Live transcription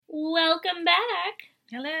Welcome back.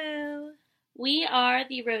 Hello. We are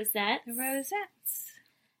the Rosettes. The Rosettes.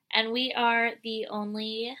 And we are the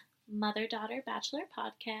only mother-daughter bachelor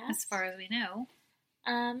podcast. As far as we know.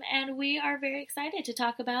 And we are very excited to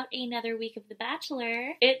talk about another week of The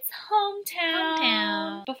Bachelor. It's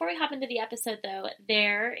hometown. Before we hop into the episode, though,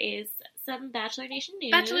 there is some Bachelor Nation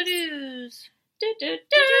news. Bachelor news.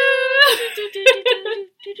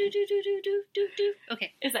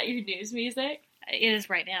 Okay. Is that your news music? It is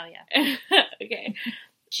right now, yeah. Okay.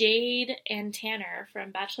 Jade and Tanner from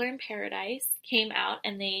Bachelor in Paradise came out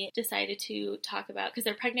and they decided to talk about, because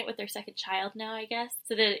they're pregnant with their second child now, I guess,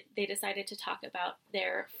 so they decided to talk about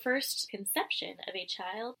their first conception of a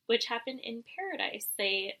child, which happened in Paradise.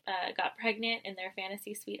 They got pregnant in their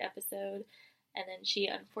Fantasy Suite episode, and then she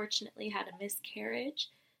unfortunately had a miscarriage,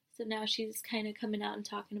 so now she's kind of coming out and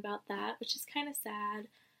talking about that, which is kind of sad.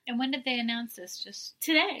 And when did they announce this? Just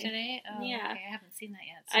today. Today? Oh, yeah. Okay. I haven't seen that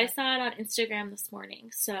yet. So. I saw it on Instagram this morning,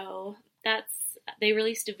 so they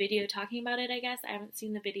released a video talking about it, I guess. I haven't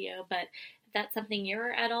seen the video, but if that's something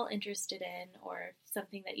you're at all interested in, or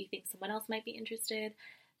something that you think someone else might be interested,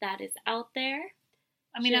 that is out there.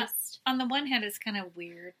 I mean, on the one hand, it's kind of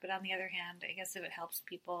weird, but on the other hand, I guess if it helps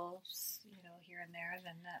people, here and there,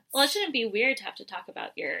 then that's... Well, it shouldn't be weird to have to talk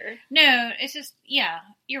about your... No, it's just, yeah,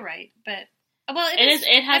 you're right, but... Well,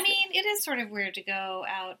 it is sort of weird to go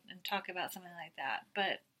out and talk about something like that,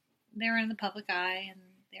 but they're in the public eye and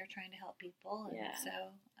they're trying to help people, and so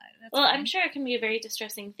that's well, fine. I'm sure it can be a very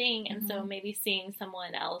distressing thing, and so maybe seeing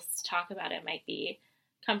someone else talk about it might be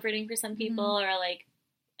comforting for some people, or like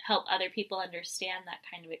help other people understand that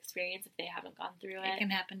kind of experience if they haven't gone through it. It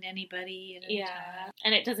can happen to anybody at any time.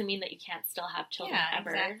 And it doesn't mean that you can't still have children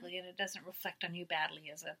ever. Exactly, and it doesn't reflect on you badly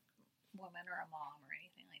as a woman or a mom or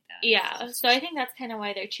anything like that. Yeah, so I think that's kind of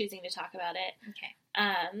why they're choosing to talk about it. Okay.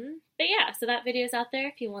 But yeah, so that video's out there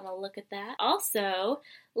if you want to look at that. Also,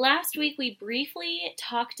 last week we briefly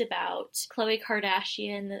talked about Khloe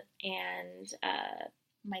Kardashian and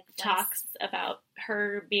Mike talks about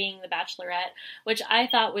her being the Bachelorette, which I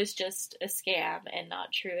thought was just a scam and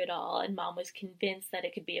not true at all, and Mom was convinced that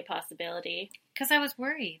it could be a possibility. Because I was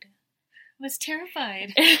worried. I was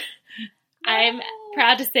terrified. No. I'm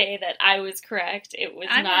proud to say that I was correct. It was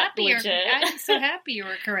not legit. I'm so happy you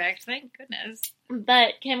were correct. Thank goodness.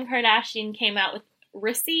 But Kim Kardashian came out with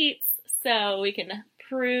receipts, so we can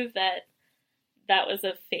prove that that was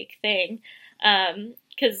a fake thing.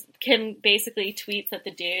 Because Kim basically tweets at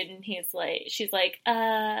the dude, and she's like,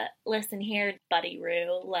 listen here, Buddy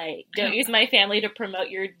Roo, like, don't use my family to promote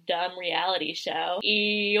your dumb reality show.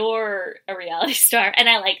 You're a reality star, and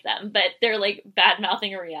I like them, but they're, like,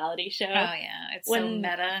 bad-mouthing a reality show. Oh, yeah, it's so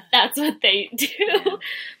meta. That's what they do. Yeah.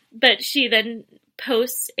 But she then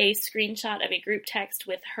posts a screenshot of a group text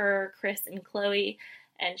with her, Chris, and Khloe,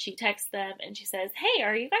 and she texts them, and she says, hey,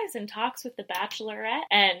 are you guys in talks with The Bachelorette?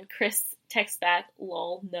 And Chris texts back,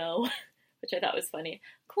 lol, no, which I thought was funny.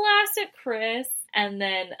 Classic Chris. And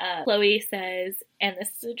then Khloe says, and this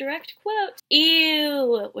is a direct quote,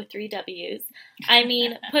 ew, with 3 W's. I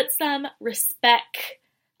mean, put some respect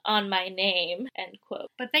on my name, end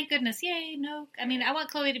quote. But thank goodness, yay, no. I mean, I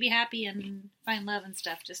want Khloe to be happy and find love and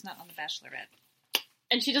stuff, just not on The Bachelorette.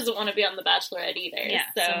 And she doesn't want to be on The Bachelorette either. Yeah,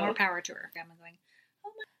 so more power to her. I'm going...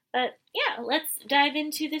 But yeah, let's dive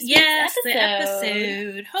into this week's episode.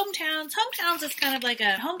 The episode. Hometowns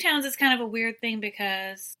is kind of a weird thing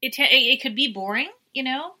because it could be boring,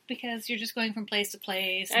 because you're just going from place to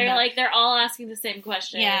place. And like they're all asking the same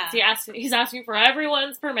questions. Yeah. He's asking for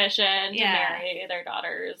everyone's permission to marry their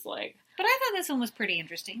daughters. Like, but I thought this one was pretty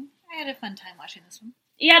interesting. I had a fun time watching this one.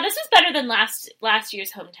 Yeah, this was better than last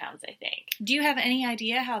year's Hometowns, I think. Do you have any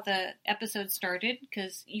idea how the episode started?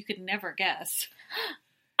 Because you could never guess.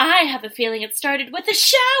 I have a feeling it started with a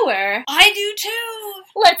shower. I do too.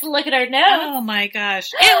 Let's look at our notes. Oh my gosh.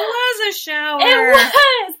 It was a shower. It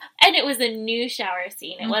was. And it was a new shower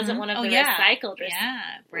scene. It wasn't one of the recycled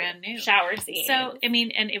brand new shower scenes. So, I mean,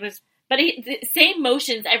 and it was... But the same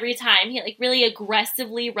motions every time. He like really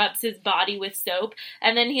aggressively rubs his body with soap.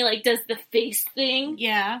 And then he like does the face thing.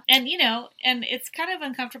 Yeah. And, and it's kind of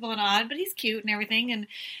uncomfortable and odd, but he's cute and everything. And...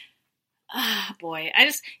 boy. I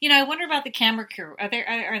just, I wonder about the camera crew. Are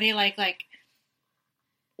they like,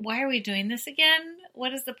 why are we doing this again?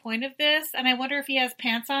 What is the point of this? And I wonder if he has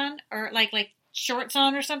pants on or like shorts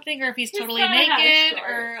on or something, or if he's totally naked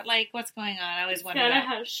or like what's going on. I always wonder that. He's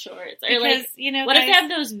gotta have shorts. Or because, what if they have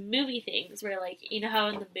those movie things where like, how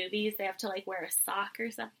in the movies they have to like wear a sock or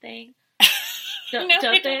something? Don't, No,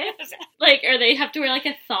 don't I they? know. Like, or they have to wear like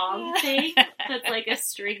a thong thing that's like a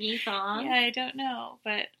stringy thong. Yeah, I don't know,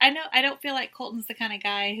 but I don't feel like Colton's the kind of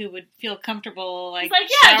guy who would feel comfortable like, like,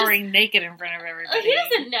 yeah, showering naked in front of everybody. He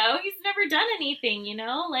doesn't know. He's never done anything, you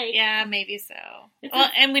know? Like, Yeah, maybe so. It's Well,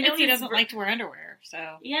 his- and we know it's he his doesn't like to wear underwear,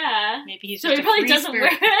 so yeah. maybe he's So just he a probably free doesn't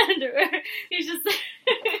spirit. wear underwear. He's just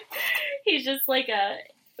he's just like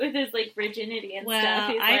with his like virginity and Well,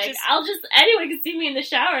 stuff. He's I like, just- anyone can see me in the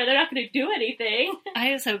shower. They're not going to do anything.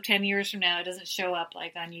 I just hope 10 years from now it doesn't show up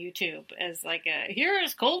like on YouTube as like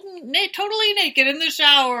here's Colton totally naked in the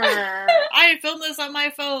shower. I filmed this on my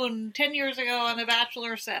phone 10 years ago on the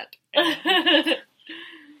Bachelor set.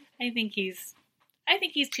 I think he's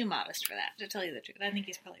too modest for that, to tell you the truth. I think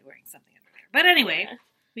he's probably wearing something under there. But anyway,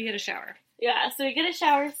 we get a shower. Yeah, so we get a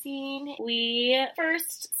shower scene.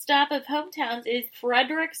 First stop of hometowns is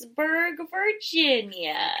Fredericksburg,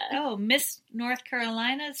 Virginia. Oh, Miss North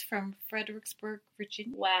Carolina's from Fredericksburg,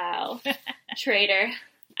 Virginia. Wow. Traitor.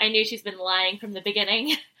 I knew she's been lying from the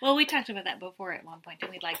beginning. Well, we talked about that before at one point,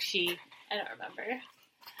 didn't we? Like I don't remember.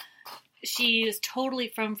 she is totally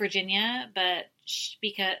from Virginia, but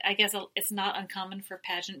because I guess it's not uncommon for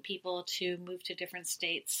pageant people to move to different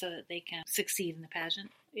states so that they can succeed in the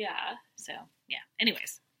pageant. Yeah. So, yeah.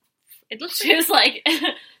 Anyways, it looks She was like,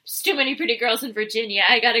 there's too many pretty girls in Virginia.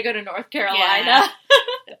 I gotta go to North Carolina. Yeah.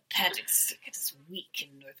 The pageant circuit is weak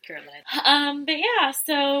in North Carolina. But yeah,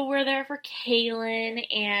 so we're there for Kaylin,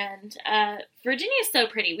 and Virginia's so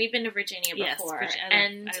pretty. We've been to Virginia before.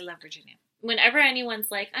 I love Virginia. Whenever anyone's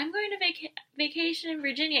like, I'm going to vacation in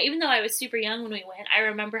Virginia, even though I was super young when we went, I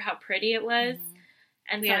remember how pretty it was. Mm-hmm.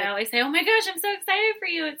 And so I always say, oh my gosh, I'm so excited for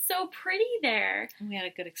you. It's so pretty there. We had a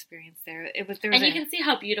good experience there. You can see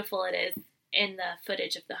how beautiful it is in the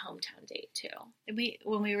footage of the hometown date, too.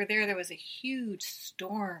 When we were there was a huge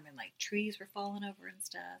storm, and like trees were falling over and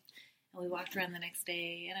stuff. And we walked around the next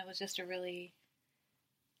day, and it was just a really,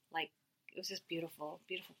 like, it was just beautiful,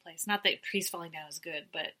 beautiful place. Not that trees falling down is good,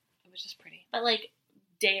 but it was just pretty. But like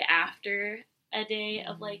day after a day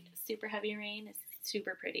of like super heavy rain is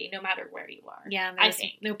super pretty, no matter where you are. Yeah, and there was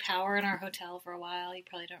no power in our hotel for a while. You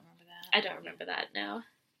probably don't remember that. I don't remember that, no.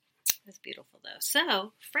 It was beautiful, though.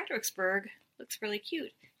 So, Fredericksburg looks really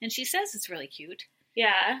cute. And she says it's really cute.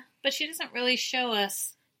 Yeah. But she doesn't really show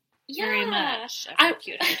us very much of her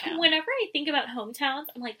cute hometown. Whenever I think about hometowns,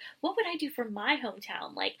 I'm like, what would I do for my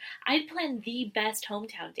hometown? Like, I'd plan the best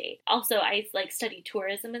hometown date. Also, I like study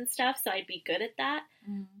tourism and stuff, so I'd be good at that.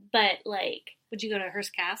 Mm. But like, would you go to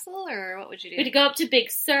Hearst Castle, or what would you do? We'd go up to Big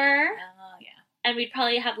Sur. Oh, yeah. And we'd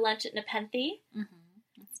probably have lunch at Nepenthe. Mm-hmm.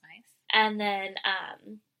 That's nice. And then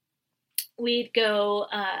we'd go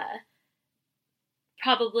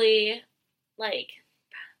probably like,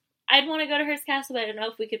 I'd want to go to Hearst Castle, but I don't know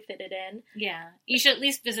if we could fit it in. Yeah. You should at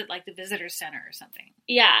least visit like the visitor center or something.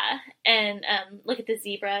 Yeah. And look at the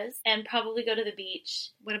zebras and probably go to the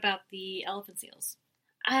beach. What about the elephant seals?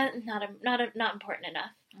 Not important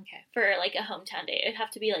enough. Okay. For like a hometown day. It'd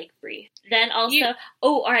have to be like brief. Then also,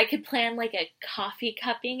 or I could plan like a coffee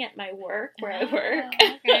cupping at my work where I work.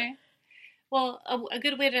 Okay. Well, a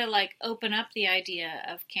good way to like open up the idea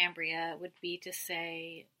of Cambria would be to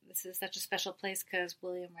say this is such a special place because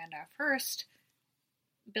William Randolph Hearst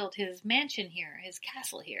built his mansion here, his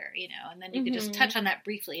castle here, you know, and then you could just touch on that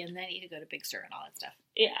briefly, and then you could go to Big Sur and all that stuff.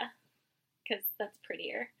 Yeah. Because that's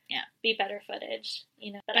prettier. Yeah. Be better footage,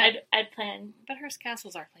 you know. But I'd plan. But Hearst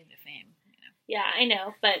Castle's our claim to fame, you know. Yeah, I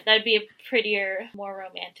know. But that'd be a prettier, more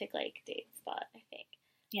romantic, like, date spot, I think.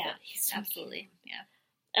 Yeah, he's so absolutely. Cute.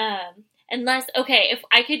 Yeah. Unless, okay, if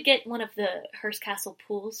I could get one of the Hearst Castle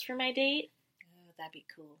pools for my date. Oh, that'd be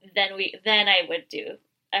cool. Then I would do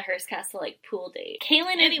a Hearst Castle, like, pool date.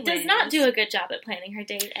 Kaylin does not do a good job at planning her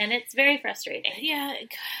date, and it's very frustrating. Yeah,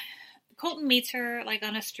 Colton meets her, like,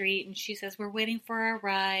 on a street, and she says, we're waiting for our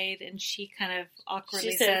ride, and she kind of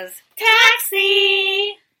awkwardly says,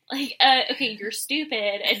 taxi! Like, okay, you're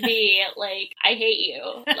stupid, and B, like, I hate you.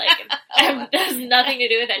 Like, it has nothing to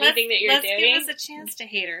do with anything that you're doing. Let's give us a chance to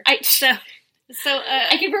hate her. I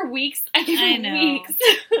give her weeks. Weeks.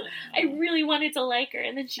 I really wanted to like her,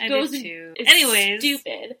 and then she goes and is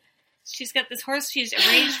stupid. She's got this horse. She's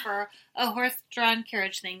arranged for a horse-drawn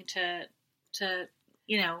carriage thing to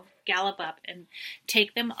you know, gallop up and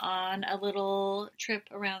take them on a little trip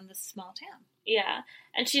around this small town. Yeah.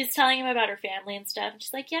 And she's telling him about her family and stuff. And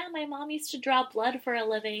she's like, yeah, my mom used to draw blood for a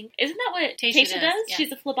living. Isn't that what Tayshia does? Yeah.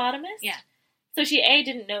 She's a phlebotomist? Yeah. So she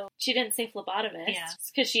didn't know. She didn't say phlebotomist. Yeah.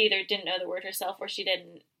 Because she either didn't know the word herself or she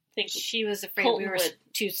didn't think she was afraid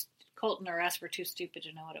Colton or us were too stupid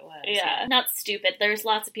to know what it was. Yeah. Not stupid. There's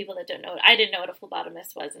lots of people that don't know it. I didn't know what a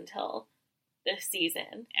phlebotomist was until this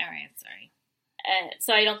season. All right. Sorry.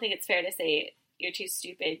 So I don't think it's fair to say you're too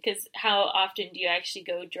stupid, because how often do you actually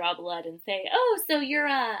go draw blood and say, oh, so you're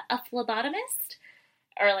a phlebotomist?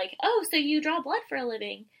 Or like, oh, so you draw blood for a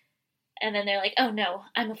living? And then they're like, oh no,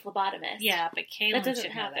 I'm a phlebotomist. Yeah, but Kaylin doesn't should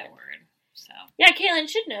know happen. that word. So Yeah, Kaylin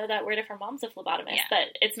should know that word if her mom's a phlebotomist, Yeah.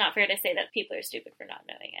 but it's not fair to say that people are stupid for not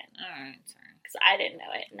knowing it. alright, sorry. Because I didn't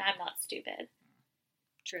know it, and I'm not stupid.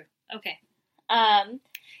 True. Okay. Um,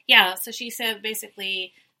 Yeah, so she said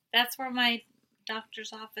basically that's where my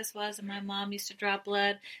doctor's office was, and my mom used to draw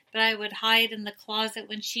blood, but I would hide in the closet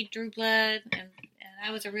when she drew blood, and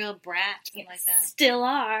I was a real brat, something like that. Still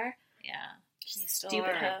are. Yeah. She's still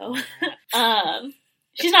Stupid a hoe. brat.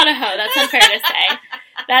 She's not a hoe. That's unfair to say.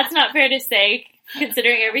 That's not fair to say,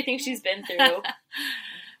 considering everything she's been through.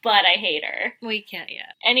 But I hate her. We can't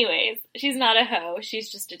yet. Anyways, she's not a hoe. She's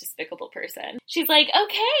just a despicable person. She's like,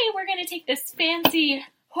 okay, we're going to take this fancy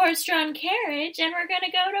horse-drawn carriage and we're going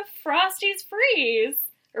to go to Frosty's Freeze.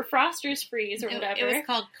 Or Froster's Freeze or whatever. It was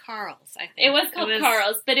called Carl's, I think. It was called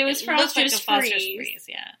Carl's, but it was Froster's looked like a Foster's Freeze. Freeze,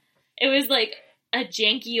 yeah. It was like a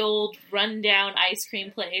janky old rundown ice cream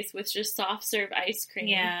place with just soft serve ice cream.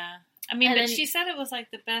 Yeah. I mean, And but then- she said it was like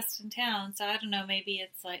the best in town, so I don't know, maybe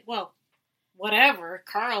it's like, well, whatever.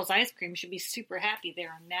 Carl's ice cream should be super happy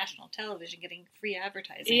they're on national television getting free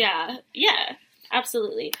advertising. Yeah,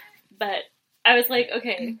 absolutely. But I was like,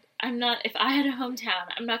 okay, I'm not, if I had a hometown,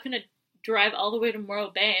 I'm not going to drive all the way to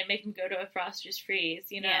Morro Bay and make him go to a Froster's Freeze,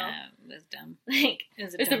 you know? Yeah, it was dumb. Like, It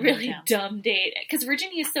was it's a dumb really hometown. dumb date. Because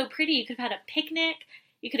Virginia is so pretty. You could have had a picnic.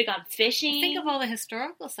 You could have gone fishing. Think of all the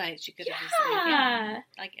historical sites you could have visited. Yeah.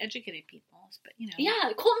 Like educated people, but you know.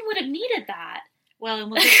 Yeah, Colton would have needed that. Well,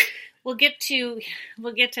 and we'll get to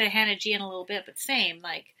Hannah G in a little bit, but same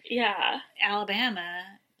like Yeah. Alabama,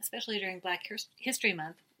 especially during Black History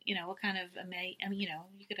Month. You know, what kind of you know,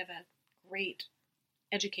 you could have a great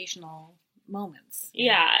educational moments.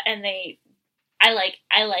 Yeah, and I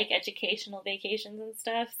like educational vacations and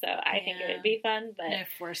stuff, so I think it Yeah. would be fun, but They're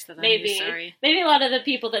forced that on maybe you, sorry. maybe a lot of the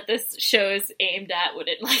people that this show's aimed at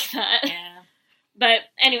wouldn't like that. Yeah. But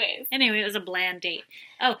anyways, Anyway, it was a bland date.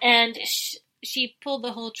 Oh, and she pulled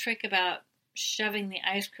the whole trick about shoving the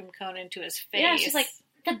ice cream cone into his face. yeah, she's like,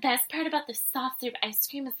 the best part about the soft serve ice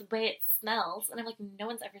cream is the way it smells, and I'm like, no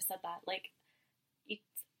one's ever said that. Like,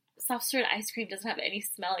 soft serve ice cream doesn't have any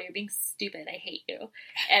smell. You're being stupid. I hate you.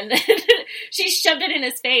 And then she shoved it in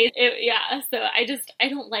his face. So I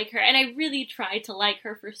don't like her. And I really tried to like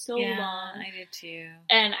her for so yeah, long. I did too.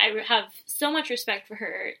 And I have so much respect for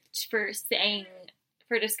her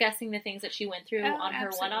for discussing the things that she went through on her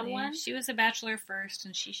Absolutely. one-on-one. She was a bachelor first,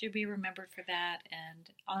 and she should be remembered for that and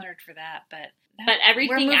honored for that. But But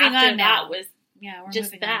everything moving after on that now. was yeah, we're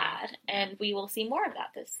just moving on now. bad. And we will see more of that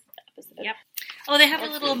this episode. Yep. Oh, they have a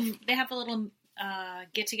Let's little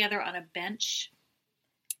get together on a bench,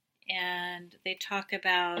 and they talk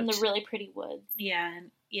about In the really pretty woods.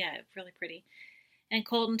 really pretty. And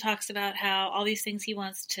Colton talks about how all these things he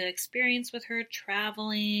wants to experience with her,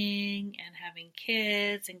 traveling and having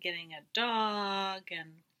kids and getting a dog,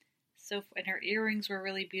 and her earrings were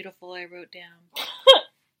really beautiful. I wrote down,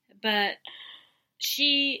 but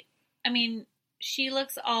she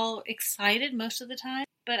looks all excited most of the time.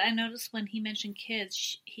 But I noticed when he mentioned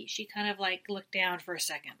kids, she kind of like looked down for a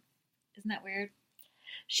second. Isn't that weird?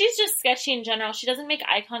 She's just sketchy in general. She doesn't make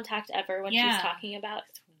eye contact ever when Yeah. she's talking about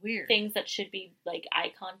It's weird. things that should be like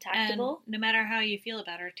eye And contactable. no matter how you feel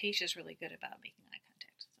about her, Tasha's really good about making eye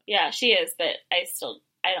contact. Yeah, she is, but I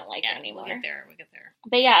don't like her anymore. We'll get there.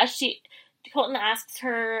 But yeah, Colton asks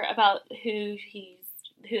her about who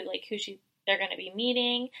they're going to be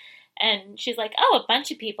meeting, and she's like, "Oh, a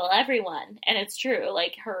bunch of people, everyone." And it's true.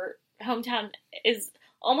 Like, her hometown is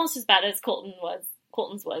almost as bad as Colton's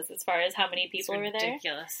was as far as how many people were there.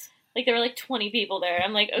 Ridiculous. Like, there were like 20 people there.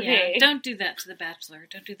 I'm like, okay. Yeah, don't do that to the Bachelor.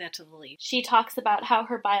 Don't do that to the lead. She talks about how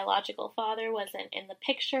her biological father wasn't in the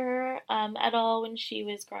picture at all when she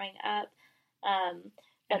was growing up.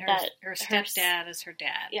 But And her stepdad is her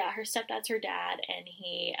dad. Yeah, her stepdad's her dad, and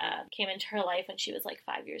he came into her life when she was like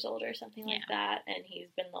 5 years old or something like that, and he's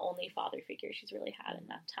been the only father figure she's really had in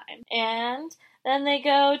that time. And then they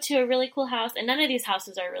go to a really cool house, and none of these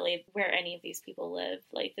houses are really where any of these people live.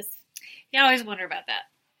 Like this, Yeah, I always wonder about that.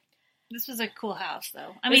 This was a cool house,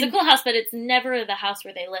 though. I it's mean, a cool house, but it's never the house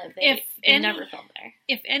where they live. They never filmed there.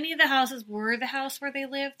 if any of the houses were the house where they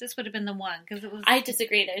lived, this would have been the one because it was. I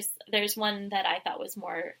disagree. There's one that I thought was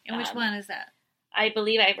more. And which one is that? I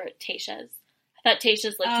believe I wrote Tasha's. I thought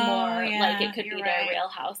Tasha's looked more like it could be their real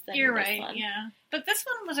house than You're this right, one. yeah. But this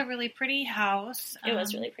one was a really pretty house. It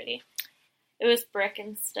was really pretty. It was brick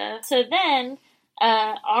and stuff. So then,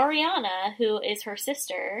 Ariana, who is her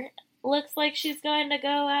sister, looks like she's going to go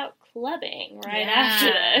out clubbing right after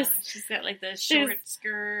this. She's got like the short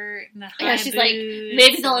skirt and the high Yeah, she's boots, like,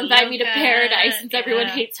 maybe they'll invite me to cut. paradise since everyone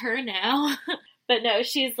hates her now. But no,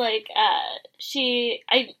 she's like,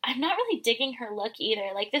 I'm not really digging her look either.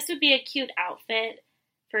 Like, this would be a cute outfit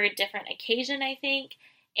for a different occasion, I think.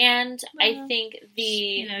 And I think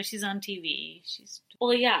she's on TV.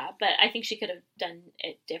 Well, yeah, but I think she could have done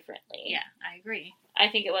it differently. Yeah, I agree. I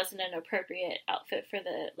think it wasn't an appropriate outfit for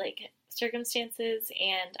the, circumstances,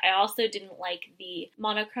 and I also didn't like the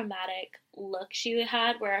monochromatic look she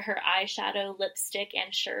had, where her eyeshadow, lipstick,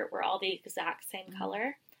 and shirt were all the exact same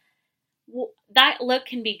color. Well, that look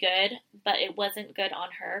can be good, but it wasn't good on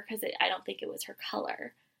her, because I don't think it was her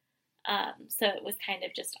color. So it was kind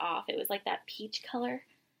of just off. It was like that peach color.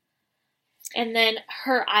 And then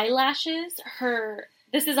her eyelashes,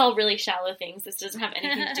 this is all really shallow things. This doesn't have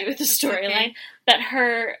anything to do with the storyline. Okay. But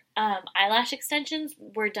her eyelash extensions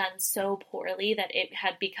were done so poorly that it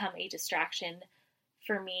had become a distraction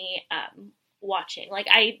for me watching. Like,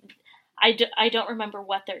 I don't remember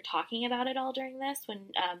what they're talking about at all during this when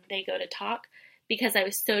they go to talk, because I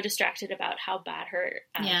was so distracted about how bad her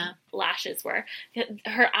lashes were.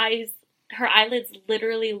 Her eyelids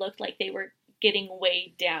literally looked like they were getting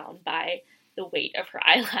weighed down by the weight of her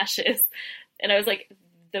eyelashes. And I was like,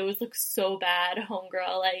 those look so bad,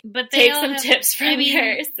 homegirl. Like, but take some tips from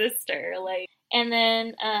your sister. Like, and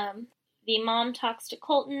then the mom talks to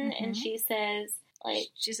Colton, and she says, I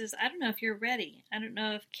don't know if you're ready. I don't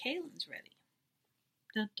know if Kaylin's ready.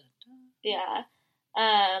 Dun, dun, dun.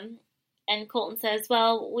 Yeah. And Colton says,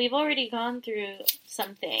 well, we've already gone through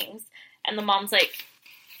some things. And the mom's like,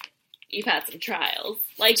 you've had some trials.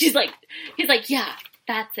 Like, he's like, yeah,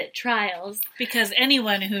 that's it, trials. Because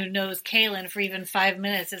anyone who knows Kaylin for even 5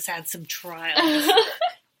 minutes has had some trials. Well,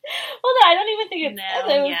 no, I don't even think it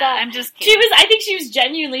was that. I'm just kidding. I think she was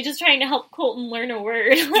genuinely just trying to help Colton learn a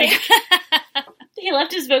word. Like, he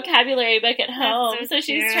left his vocabulary book at home, so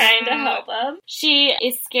she's trying to help him. She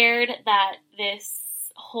is scared that this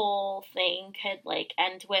whole thing could,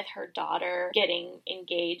 end with her daughter getting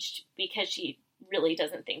engaged, because she really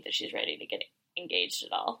doesn't think that she's ready to get engaged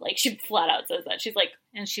at all. Like, she flat out says that. She's like...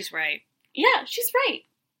 And she's right. Yeah, she's right.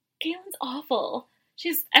 Kaylin's awful.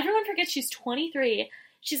 Everyone forgets she's 23.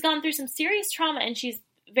 She's gone through some serious trauma, and she's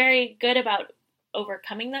very good about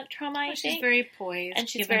overcoming that trauma, I think. She's very poised. And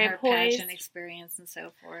she's very very poised. Passion, experience, and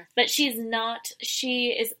so forth. But she's not... She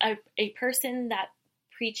is a person that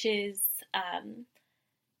preaches...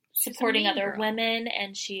 supporting other women,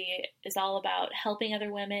 and she is all about helping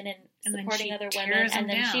other women and supporting other women, and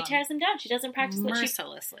then she tears them down. She doesn't practice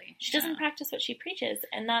mercilessly. She doesn't practice what she preaches,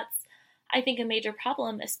 and that's, I think, a major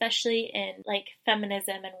problem, especially in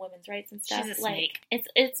feminism and women's rights and stuff. She's a snake.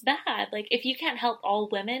 It's bad. Like, if you can't help all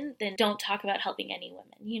women, then don't talk about helping any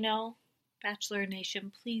women. You know, Bachelor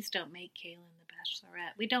Nation, please don't make Kaylin the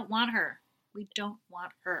Bachelorette. We don't want her. We don't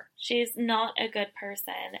want her. She's not a good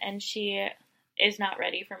person, and she is not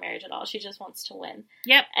ready for marriage at all. She just wants to win.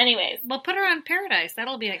 Yep. Anyways. Well, put her on Paradise.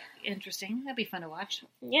 That'll be interesting. That'd be fun to watch.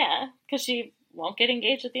 Yeah, because she won't get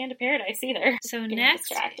engaged at the end of Paradise either. So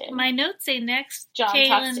next, my notes say next, John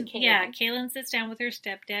talks to Kaylin. Yeah, Kaylin sits down with her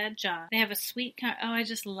stepdad, John. They have a sweet, I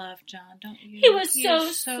just love John, don't you? He was so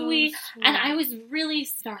sweet. And I was really,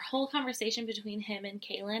 our whole conversation between him and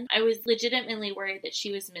Kaylin, I was legitimately worried that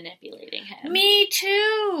she was manipulating him. Me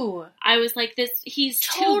too. I was like, he's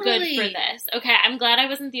too good for this. Okay, I'm glad I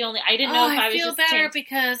wasn't the only, I didn't know if I was just... I feel better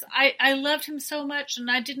because I loved him so much, and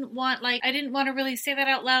I didn't want to really say that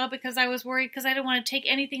out loud, because I was worried, because I didn't want to take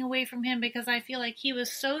anything away from him, because I feel like he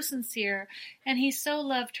was so sincere, and he so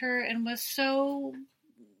loved her, and was so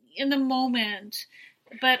in the moment.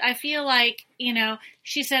 But I feel like,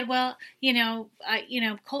 she said, well,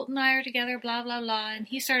 Colton and I are together, blah, blah, blah. And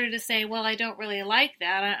he started to say, well, I don't really like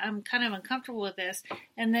that. I'm kind of uncomfortable with this.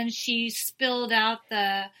 And then she spilled out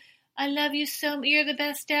I love you so, you're the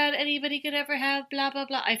best dad anybody could ever have, blah, blah,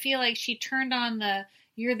 blah. I feel like she turned on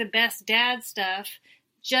you're the best dad stuff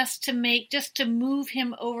just to move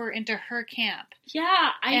him over into her camp.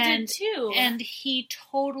 Yeah, I did too. And he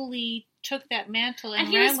totally took that mantle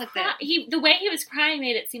and ran with it. The way he was crying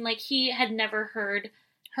made it seem like he had never heard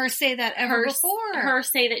her say that ever before. Her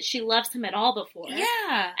say that she loves him at all before.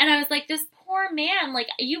 Yeah. And I was like, this poor man,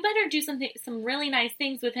 you better do some really nice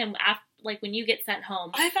things with him after, when you get sent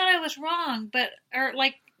home. I thought I was wrong,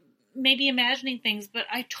 maybe imagining things, but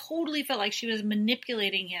I totally felt like she was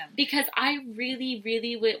manipulating him. Because I really,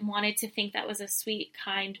 really wanted to think that was a sweet,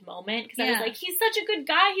 kind moment. Because I was like, he's such a good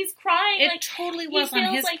guy. He's crying. It totally was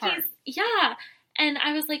on his part. Yeah. And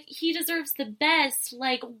I was like, he deserves the best.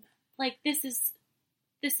 This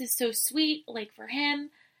is so sweet, for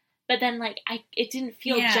him. but then, like, it didn't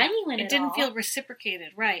feel genuine at all. It didn't feel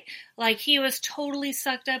reciprocated, right. Like, he was totally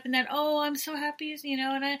sucked up in that, oh, I'm so happy, you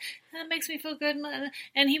know, and that makes me feel good.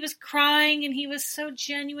 And he was crying, and he was so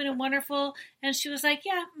genuine and wonderful. And she was like,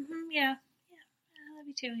 yeah, I love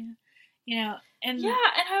you too, you know. And yeah,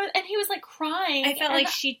 and he was, like, crying. I felt like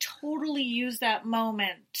she totally used that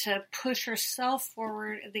moment to push herself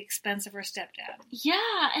forward at the expense of her stepdad.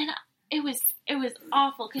 Yeah, and it was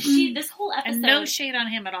awful, because this whole episode... And no shade on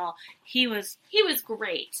him at all. He was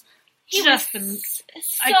great. He was so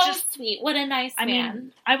sweet. What a nice man.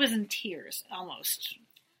 Mean, I was in tears, almost.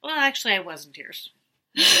 Well, actually, I was in tears.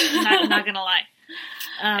 I'm not gonna lie.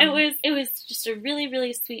 It was just a really,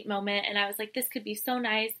 really sweet moment, and I was like, this could be so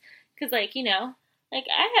nice. Because, like, you know, like,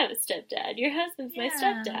 I have a stepdad. Your husband's my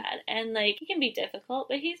stepdad. And, like, he can be difficult,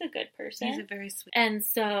 but he's a good person. He's a very sweet. And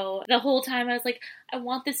so the whole time I was like, I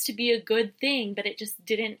want this to be a good thing, but it just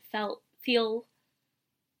didn't feel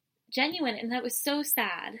genuine. And that was so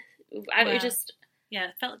sad. It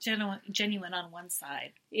felt genuine on one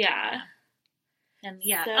side. Yeah. And,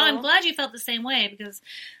 so, I'm glad you felt the same way, because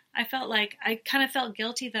I felt like, I kind of felt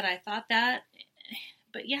guilty that I thought that.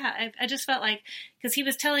 But yeah, I just felt like, because he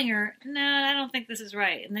was telling her, no, I don't think this is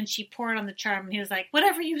right. And then she poured on the charm, and he was like,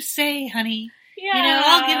 whatever you say, honey. Yeah. You know,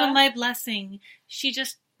 I'll give him my blessing. She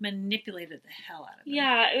just manipulated the hell out of him.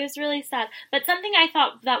 Yeah, it was really sad. But something I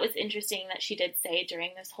thought that was interesting that she did say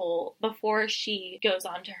during this whole, before she goes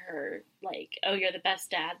on to her, like, oh, you're the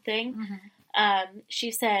best dad thing. Mm-hmm.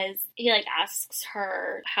 She says, he, like, asks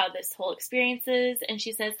her how this whole experience is. And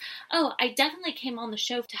she says, oh, I definitely came on the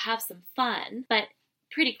show to have some fun, but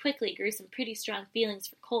pretty quickly grew some pretty strong feelings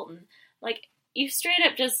for Colton. Like, you straight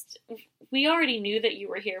up we already knew that you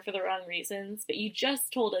were here for the wrong reasons, but you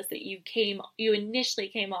just told us that you initially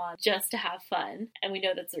came on just to have fun, and we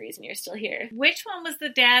know that's the reason you're still here. Which one was the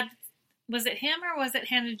dad? Was it him, or was it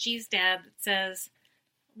Hannah G's dad that says,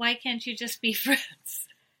 why can't you just be friends?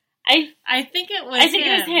 I think it was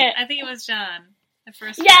him. I think it was John. At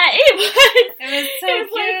first. Yeah, it was. It was so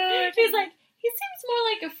cute. He's like, he seems more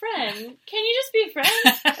like a friend. Can you just be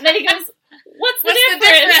friends? And then he goes, what's the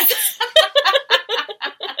difference?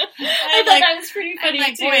 I thought that was pretty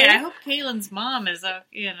funny, too. Boy, I hope Kaylin's mom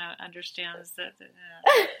understands that.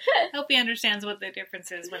 I hope he understands what the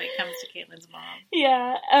difference is when it comes to Kaylin's mom.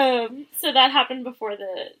 Yeah. So that happened before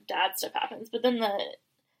the dad stuff happens, but then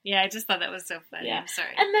Yeah, I just thought that was so funny. Yeah. I'm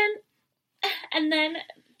sorry. And then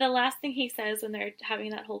the last thing he says when they're having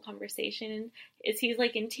that whole conversation is he's,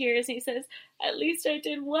 like, in tears, and he says, at least I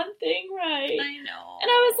did one thing right. I know. And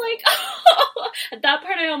I was like, oh! At that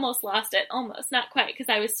part I almost lost it. Almost. Not quite, because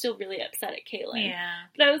I was still really upset at Kaylin. Yeah.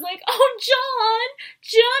 But I was like, oh,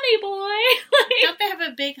 Johnny boy! Like, don't they have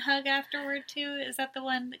a big hug afterward, too? Is that the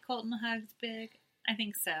one that Colton hugs big? I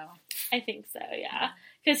think so. I think so, yeah.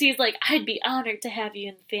 Because he's like, I'd be honored to have you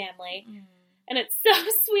in the family. Mm. And it's so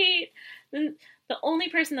sweet. And the only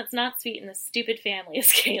person that's not sweet in this stupid family is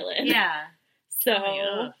Kaylin. Yeah. So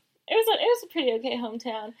it was a pretty okay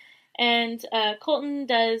hometown. And Colton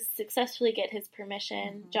does successfully get his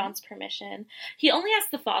permission, John's permission. He only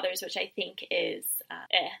asked the father's, which I think is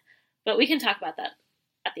But we can talk about that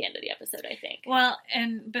at the end of the episode, I think. Well,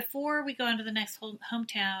 and before we go into the next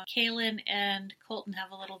hometown, Kaylin and Colton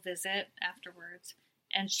have a little visit afterwards.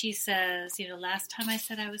 And she says, last time I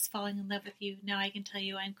said I was falling in love with you, now I can tell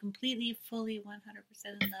you I'm completely, fully, 100%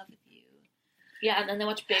 in love with you. Yeah, and then they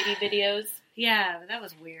watch baby videos. Yeah, that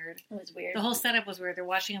was weird. It was weird. The whole setup was weird. They're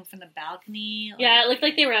watching them from the balcony. Yeah, it looked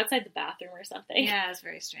like they were outside the bathroom or something. Yeah, it was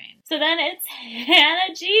very strange. So then it's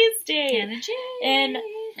Hannah G's day. Hannah G. In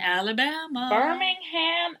Alabama.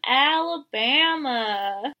 Birmingham,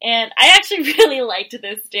 Alabama. And I actually really liked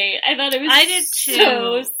this date. I thought it was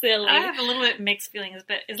so silly. I have a little bit mixed feelings,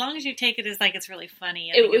 but as long as you take it as like it's really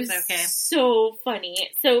funny, I think it's okay. So funny.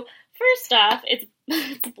 So first off, it's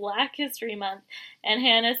Black History Month, and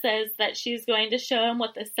Hannah says that she's going to show him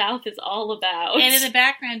what the South is all about. And in the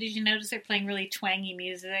background, did you notice they're playing really twangy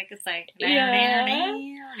music? It's like...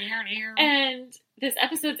 And this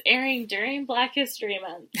episode's airing during Black History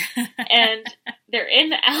Month, and they're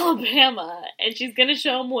in Alabama, and she's going to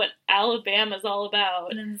show him what Alabama's all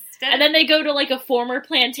about. And then they go to, like, a former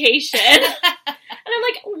plantation. And I'm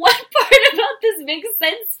like, what part about this makes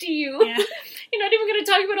sense to you? Yeah. You're not even going to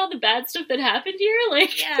talk about all the bad stuff that happened here?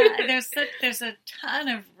 Like, yeah, there's a ton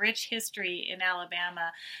of rich history in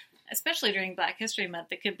Alabama, especially during Black History Month,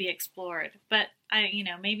 that could be explored. But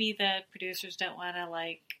maybe the producers don't want to,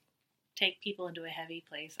 like, take people into a heavy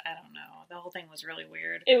place. I don't know. The whole thing was really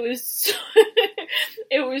weird. It was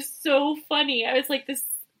so funny. I was like, this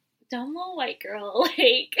dumb little white girl,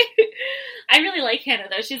 like, I really like Hannah,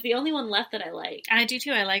 though. She's the only one left that I like. I do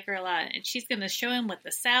too. I like her a lot. And she's going to show him what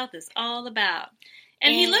the South is all about.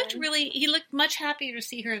 And he looked much happier to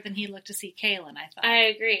see her than he looked to see Kaylin, I thought. I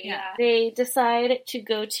agree, yeah. They decide to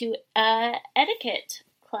go to etiquette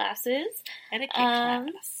classes. Etiquette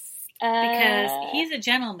class. Because he's a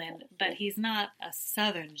gentleman, but he's not a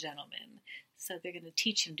Southern gentleman. So they're going to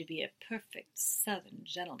teach him to be a perfect Southern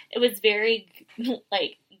gentleman. It was very,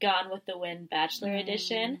 like, Gone with the Wind Bachelor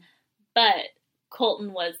edition, but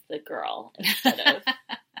Colton was the girl instead of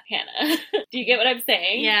Hannah. Do you get what I'm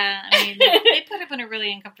saying? Yeah, I mean, they put him in a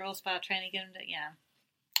really uncomfortable spot trying to get him to,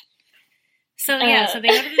 So, so they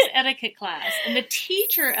go to this etiquette class, and the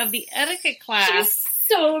teacher of the etiquette class... She's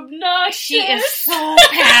so obnoxious. She is so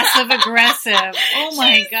passive-aggressive. Oh,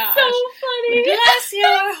 my gosh. So funny. Bless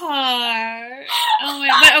your heart. Oh, my...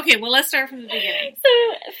 But, okay, well, let's start from the beginning. So,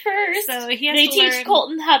 first, they teach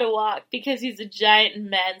Colton how to walk because he's a giant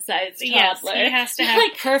man-sized toddler. Yes, he has to have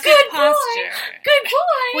like, perfect good posture. Boy, good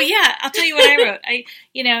boy. Well, yeah, I'll tell you what I wrote.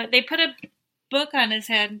 They put a book on his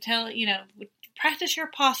head and tell, practice your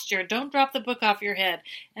posture. Don't drop the book off your head.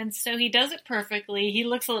 And so he does it perfectly. He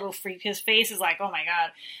looks a little freak. His face is like, oh my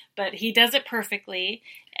God. But he does it perfectly.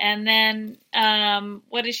 And then,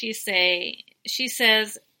 what does she say? She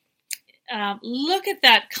says, look at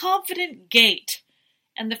that confident gait.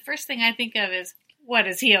 And the first thing I think of is, what,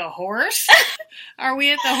 is he a horse? Are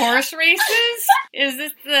we at the horse races? Is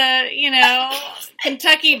this the,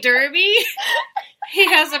 Kentucky Derby?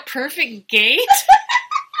 He has a perfect gait?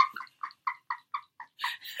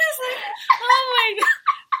 I was like, oh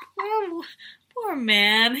my God, poor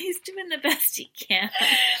man. He's doing the best he can.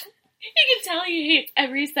 You can tell he hates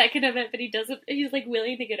every second of it, but he doesn't. He's like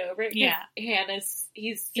willing to get over it. Yeah, he's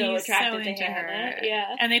so attracted to Hannah. Her.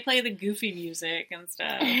 Yeah, and they play the goofy music and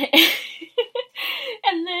stuff. And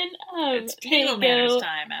then it's table manners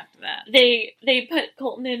time after that. They put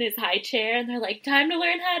Colton in his high chair, and they're like, "Time to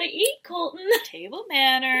learn how to eat, Colton." Table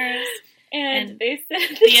manners. And they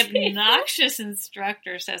said the obnoxious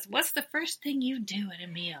instructor says, "What's the first thing you do at a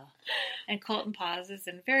meal?" And Colton pauses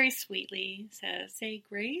and very sweetly says, "Say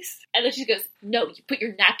grace." And then she goes, "No, you put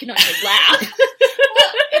your napkin on your lap."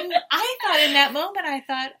 And I thought in that moment,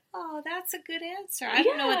 oh, that's a good answer. I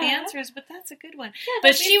don't know what the answer is, but that's a good one. Yeah,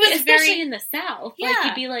 but she was especially in the South. Yeah. Like,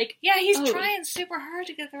 you'd be like, yeah, he's trying super hard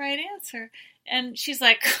to get the right answer. And she's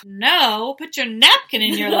like, "No, put your napkin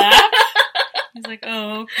in your lap." He's like,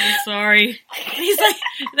 "Oh, okay, sorry." He's like,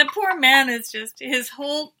 the poor man is just, his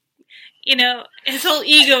whole ego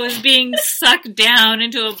is being sucked down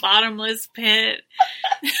into a bottomless pit.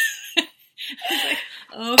 He's like,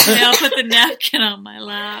 "Okay, I'll put the napkin on my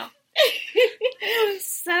lap." It was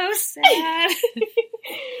so sad.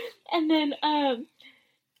 And then,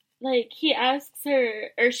 he asks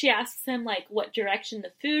her, or she asks him, like, what direction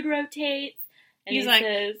the food rotates. And he's he like,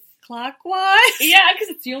 says, clockwise? Yeah, because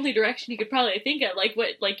it's the only direction you could probably think of. Like,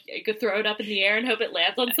 what, like, you could throw it up in the air and hope it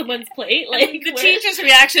lands on someone's plate. Like, the teacher's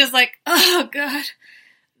reaction is like, "Oh, God,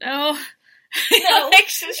 no." Like,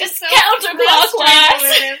 she's it's so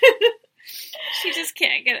counterclockwise. She just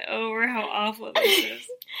can't get over how awful this is.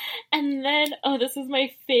 And then, this is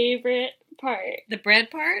my favorite part. The bread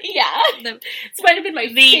part? Yeah. This might have been my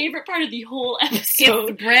favorite part of the whole episode.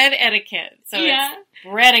 It's bread etiquette. So yeah. It's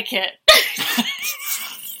bread-etiquette.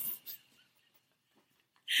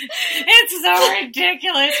 It's so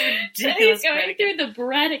ridiculous. He's going through the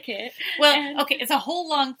bread-etiquette. Well, okay, it's a whole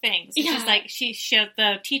long thing. So she's like,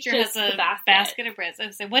 the teacher has a basket of bread. So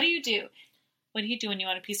I said, what do you do? What do you do when you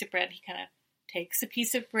want a piece of bread? He kind of takes a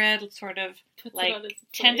piece of bread, sort of like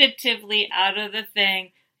tentatively out of the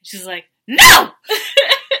thing. She's like, "No!"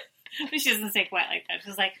 She doesn't say quite like that.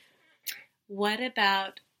 She's like, what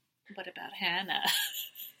about Hannah?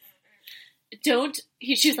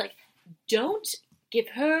 She's like, "Don't give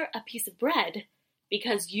her a piece of bread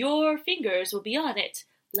because your fingers will be on it.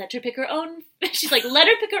 Let her pick her own." She's like, "Let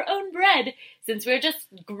her pick her own bread since we're just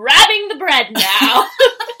grabbing the bread now."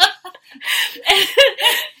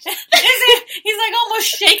 He's like almost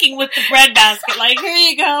shaking with the bread basket. Like, "Here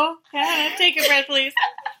you go. Yeah, take a bread, please."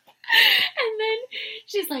 And then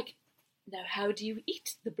she's like, "Now how do you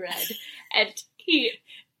eat the bread?" And he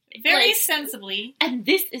very sensibly. "And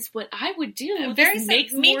this is what I would do." This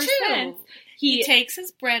makes more sense. He takes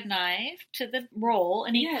his bread knife to the roll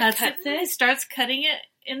and he cuts it. He starts cutting it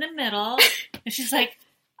in the middle. And she's like,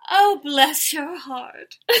 "Oh, bless your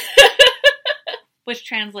heart." Which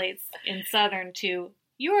translates in Southern to,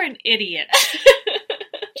 "You're an idiot.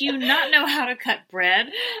 Do you not know how to cut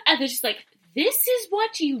bread?" And then she's like, "This is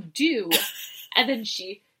what you do." And then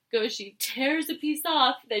she tears a piece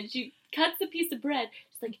off, then she cuts a piece of bread.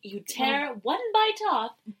 She's like, you tear one bite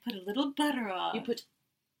off. Put a little butter on. You put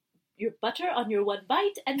your butter on your one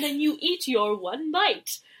bite, and then you eat your one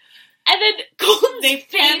bite. And then Colton's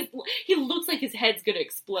face, he looks like his head's gonna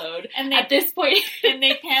explode. And at this point, and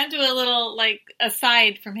they pan to a little, like,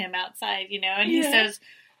 aside from him outside, you know, and he says,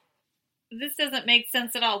 "This doesn't make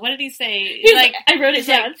sense at all." What did he say? He's like, I wrote it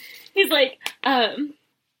down. He's like,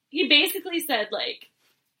 he basically said, like,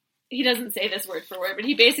 he doesn't say this word for word, but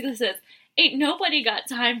he basically says, "Ain't nobody got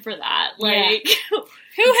time for that." Like,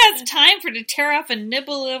 who has time to tear off a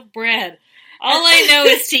nibble of bread? All I know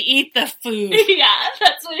is to eat the food. Yeah,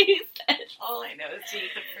 that's what he said. All I know is to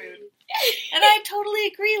eat the food. And I totally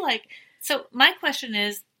agree. Like, so my question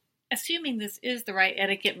is, assuming this is the right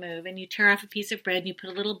etiquette move, and you tear off a piece of bread and you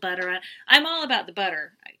put a little butter on, I'm all about the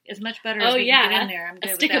butter. As much butter as we can get in there, I'm good with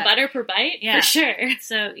that. A stick of butter per bite? Yeah. For sure.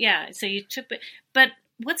 So you took it. But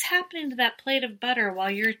what's happening to that plate of butter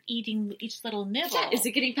while you're eating each little nibble? Yeah, is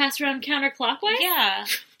it getting passed around counterclockwise? Yeah.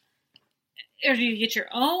 Or do you get your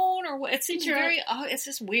own, or what? It seems it's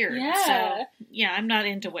just weird. Yeah. So, yeah, I'm not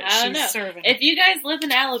into what she's serving. If you guys live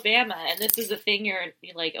in Alabama and this is a thing you're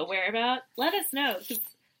like aware about, let us know. Because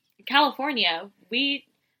in California, we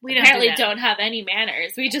apparently don't have any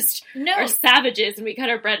manners. We just are savages, and we cut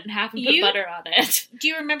our bread in half and put butter on it. Do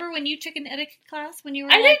you remember when you took an etiquette class when you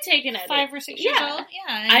were I did take an etiquette. 5 or 6 years old?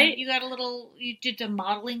 Yeah. And you did a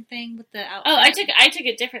modeling thing with the outfit? Oh, I took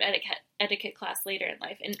a different etiquette class later in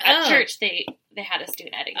life. And at church, they had us do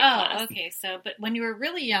an etiquette class. Oh, okay. So, but when you were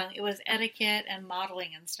really young, it was etiquette and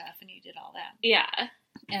modeling and stuff, and you did all that.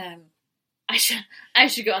 Yeah. I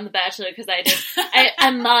should go on The Bachelor because I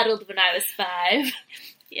modeled when I was 5.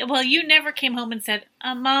 Yeah, well, you never came home and said,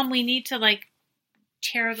 "Mom, we need to, like,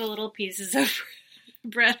 tear the little pieces of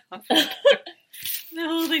bread off." The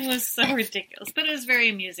whole thing was so ridiculous, but it was very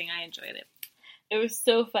amusing. I enjoyed it. It was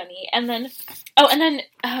so funny. And then,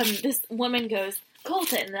 this woman goes,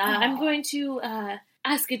 "Colton, I'm going to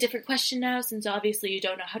ask a different question now, since obviously you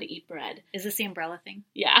don't know how to eat bread." Is this the umbrella thing?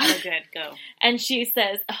 Yeah. Oh, good. Go. And she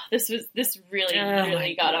says, this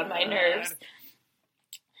really got on my nerves.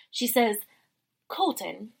 She says,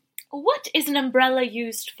 "Colton, what is an umbrella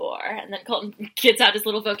used for?" And then Colton gets out his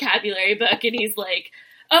little vocabulary book, and he's like,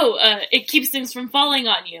 it keeps things from falling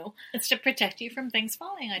on you. It's to protect you from things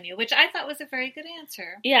falling on you, which I thought was a very good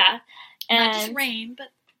answer. Yeah. Not just rain, but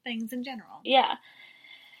things in general. Yeah.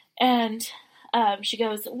 And she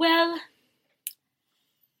goes, "Well,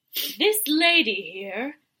 this lady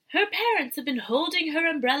here, her parents have been holding her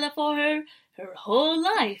umbrella for her whole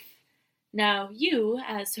life. Now, you,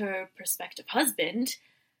 as her prospective husband,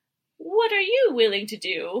 what are you willing to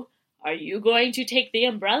do? Are you going to take the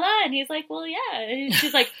umbrella?" And he's like, "Well, yeah." And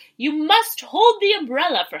she's like, "You must hold the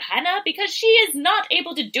umbrella for Hannah because she is not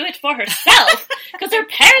able to do it for herself because her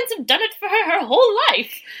parents have done it for her whole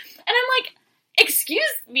life." And I'm like,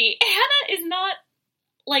 excuse me, Hannah is not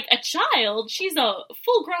like a child. She's a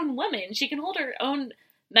full-grown woman. She can hold her own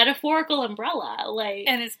metaphorical umbrella. Like,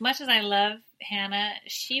 and as much as I love Hannah,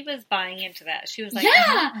 she was buying into that. She was like,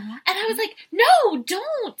 yeah. And I was like, "No,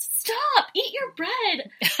 don't stop. Eat your bread.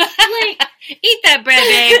 Like, eat that bread,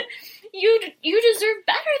 babe. You deserve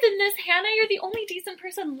better than this, Hannah. You're the only decent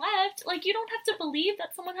person left. Like, you don't have to believe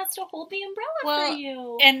that someone has to hold the umbrella for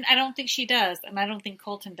you." And I don't think she does, and I don't think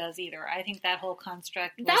Colton does either. I think that whole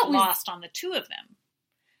construct was lost on the two of them.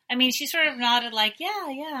 I mean, she sort of nodded like,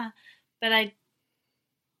 yeah, but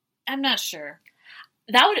I'm not sure.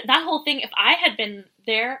 That whole thing, if I had been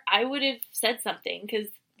there, I would have said something, because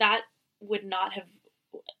that would not have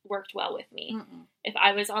worked well with me. Mm-mm. If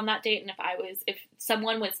I was on that date, and if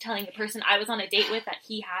someone was telling the person I was on a date with that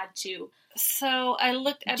he had to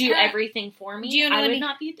do everything for me, do you know I would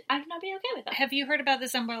not be okay with that. Have you heard about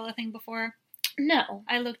this umbrella thing before? No.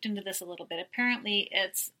 I looked into this a little bit. Apparently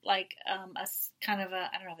it's like a kind of a,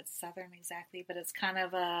 I don't know if it's Southern exactly, but it's kind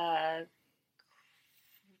of a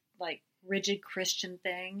like rigid Christian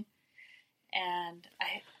thing. And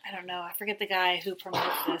I don't know, I forget the guy who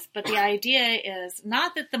promotes this, but the idea is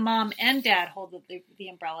not that the mom and dad hold the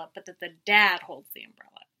umbrella, but that the dad holds the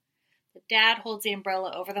umbrella. The dad holds the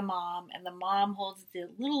umbrella over the mom, and the mom holds the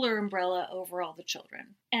littler umbrella over all the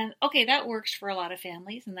children. And okay, that works for a lot of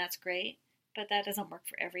families, and that's great, but that doesn't work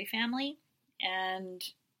for every family. And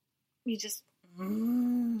you just...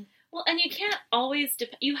 Well, and you can't always...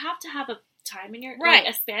 you have to have a time in your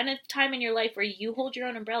a span of time in your life where you hold your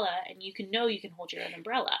own umbrella, and you can hold your own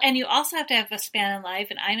umbrella. And you also have to have a span in life,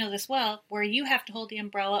 and I know this well, where you have to hold the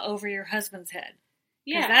umbrella over your husband's head.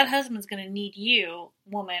 Because that husband's going to need you,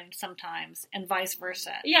 woman, sometimes, and vice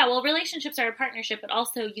versa. Yeah, well, relationships are a partnership, but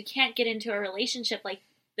also you can't get into a relationship like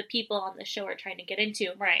the people on the show are trying to get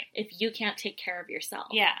into. Right. If you can't take care of yourself.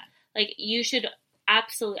 Yeah. Like, you should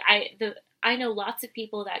absolutely, I know lots of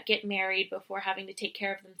people that get married before having to take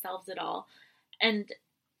care of themselves at all. And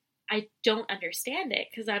I don't understand it,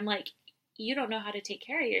 because I'm like, you don't know how to take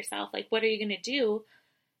care of yourself. Like, what are you going to do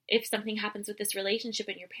if something happens with this relationship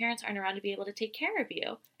and your parents aren't around to be able to take care of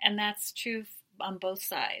you? And that's true on both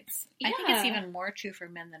sides. Yeah. I think it's even more true for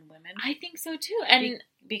men than women. I think so too. And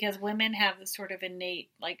because women have this sort of innate,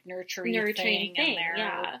 like, nurturing thing in their,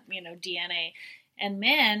 DNA. And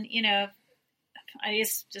men, I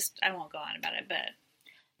won't go on about it, but.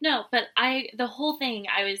 No, but the whole thing,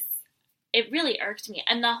 it really irked me.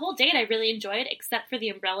 And the whole date I really enjoyed, except for the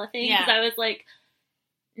umbrella thing. Because I was like,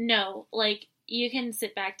 no, like, you can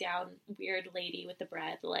sit back down, weird lady with the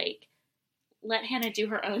bread, like, let Hannah do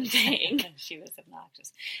her own thing. She was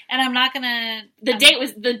obnoxious. And I'm not gonna... The date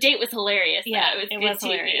was hilarious. Yeah, it was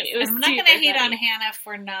hilarious. I'm not gonna hate on Hannah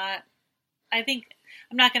for not... I'm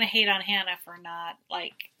not gonna hate on Hannah for not,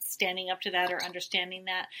 like, standing up to that or understanding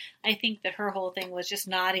that. I think that her whole thing was just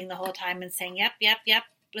nodding the whole time and saying, yep,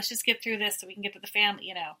 let's just get through this so we can get to the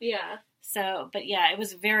family, Yeah. So, but yeah, it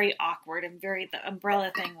was very awkward and the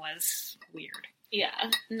umbrella thing was weird.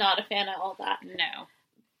 Yeah, not a fan of all that. No.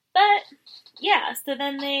 But, yeah, so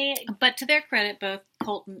then But to their credit, both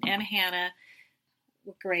Colton and Hannah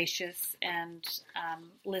were gracious and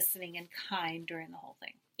listening and kind during the whole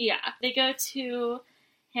thing. Yeah, they go to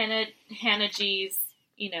Hannah G's,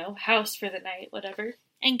 house for the night, whatever.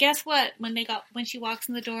 And guess what? When she walks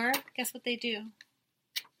in the door, guess what they do?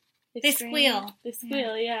 They squeal. They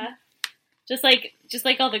squeal, yeah. Just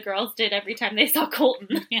like all the girls did every time they saw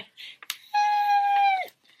Colton. Yeah.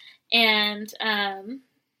 And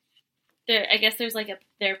I guess there's like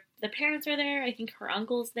the parents are there. I think her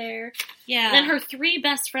uncle's there. Yeah. And then her 3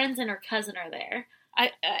 best friends and her cousin are there.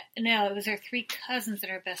 No, it was her 3 cousins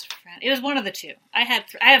and her best friend. It was one of the 2. I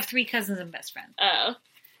have 3 cousins and best friends. Oh.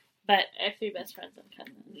 But I have 3 best friends and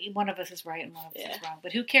cousins. One of us is right and one of us is wrong.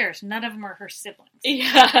 But who cares? None of them are her siblings.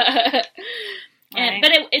 Yeah. Right?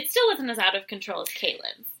 But it still wasn't as out of control as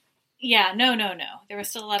Caitlin's. Yeah, no. There were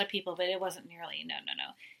still a lot of people, but it wasn't nearly, no.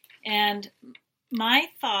 And my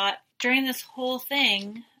thought during this whole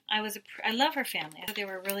thing, I love her family. I thought they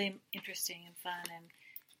were really interesting and fun, and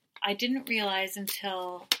I didn't realize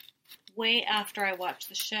until way after I watched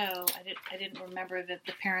the show, I didn't remember that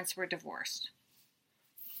the parents were divorced.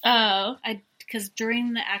 Oh. Because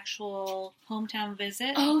during the actual hometown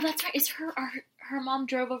visit. Oh, that's right. It's her mom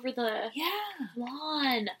drove over the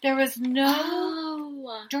lawn. There was no.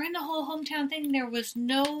 Oh. During the whole hometown thing, there was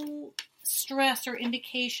no stress or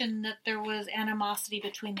indication that there was animosity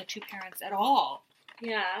between the 2 parents at all.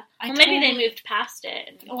 Yeah. Well, maybe they moved past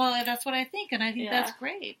it. Well, that's what I think, and I think that's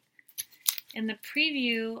great. In the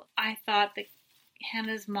preview, I thought that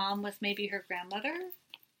Hannah's mom was maybe her grandmother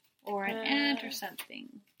or an aunt or something,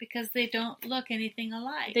 because they don't look anything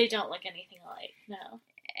alike. They don't look anything alike, no.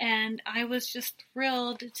 And I was just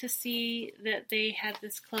thrilled to see that they had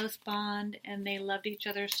this close bond and they loved each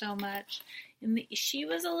other so much. And she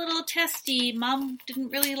was a little testy. Mom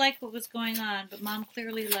didn't really like what was going on, but Mom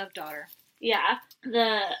clearly loved daughter. Yeah.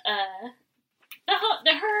 Her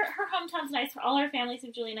hometown's nice. All her family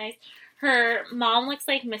seems really nice. Her mom looks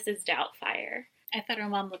like Mrs. Doubtfire. I thought her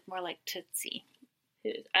mom looked more like Tootsie.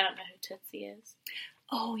 I don't know who Tootsie is.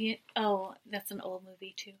 Oh, yeah. Oh, that's an old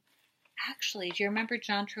movie too. Actually, do you remember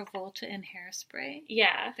John Travolta in Hairspray?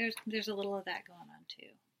 Yeah. There's a little of that going on too.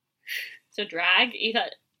 So drag? You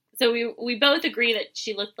thought? So we both agree that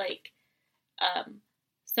she looked like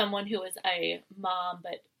someone who was a mom,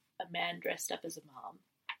 but a man dressed up as a mom.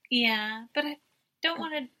 Yeah, but I don't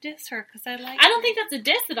want to diss her because I don't her. think that's a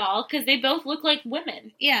diss at all, because they both look like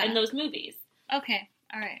women. Yeah. In those movies. Okay,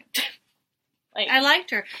 all right. I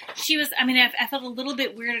liked her. She was, I felt a little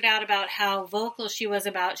bit weirded out about how vocal she was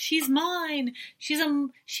about, she's mine.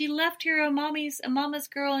 She left here a mama's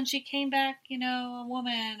girl, and she came back, a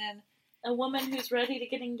woman. And a woman who's ready to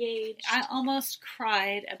get engaged. I almost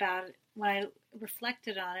cried about it. When I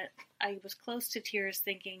reflected on it, I was close to tears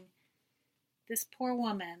thinking, this poor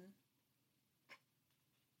woman,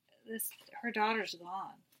 her daughter's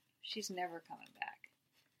gone. She's never coming back.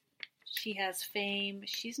 She has fame.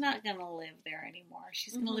 She's not going to live there anymore.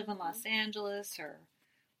 She's going to live in Los Angeles or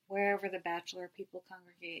wherever the bachelor people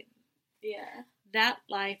congregate. Yeah. That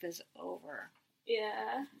life is over.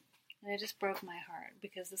 Yeah. And it just broke my heart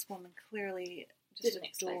because this woman clearly just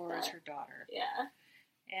adores her daughter. Yeah.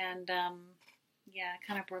 And, it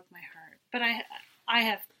kind of broke my heart. But I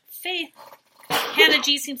have faith. Hannah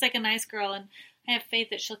G seems like a nice girl, and I have faith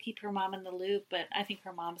that she'll keep her mom in the loop, but I think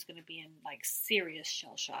her mom's going to be in, serious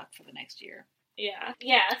shell shock for the next year. Yeah.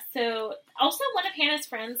 Yeah, so also one of Hannah's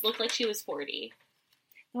friends looked like she was 40.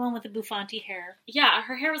 The one with the bouffanty hair. Yeah,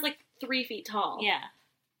 her hair was like 3 feet tall. Yeah.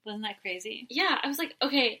 Wasn't that crazy? Yeah, I was like,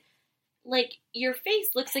 okay, like, your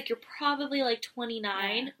face looks like you're probably like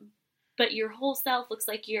 29, but your whole self looks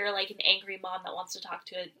like you're like an angry mom that wants to talk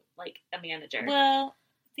to a manager. Well,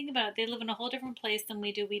 think about it. They live in a whole different place than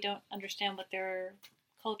we do. We don't understand what their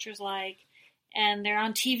culture's like. And they're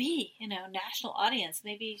on TV, national audience.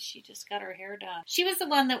 Maybe she just got her hair done. She was the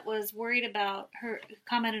one that was worried about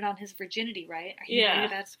commented on his virginity, right? Are you worried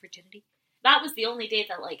about his virginity? That was the only date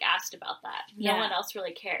that, asked about that. Yeah. No one else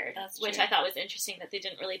really cared. That's which true. I thought was interesting that they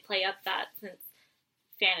didn't really play up that since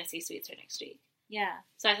Fantasy Suites are next week. Yeah.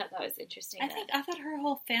 So I thought that was interesting. I thought her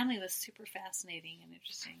whole family was super fascinating and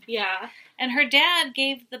interesting. Yeah. And her dad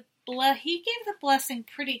gave the blessing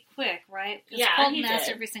pretty quick, right? Yeah, Colton he asked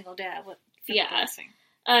did. every single dad what the Yeah. blessing.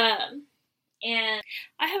 And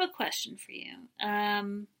I have a question for you.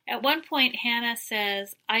 At one point, Hannah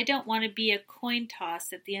says, "I don't want to be a coin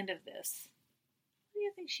toss at the end of this." What do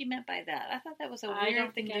you think she meant by that? I thought that was a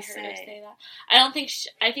weird thing to I heard her say. say that. I don't think.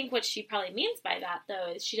 I think what she probably means by that, though,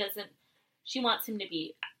 is she wants him to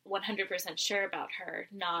be 100% sure about her,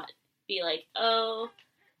 not be like, oh,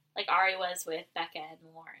 like Ari was with Becca and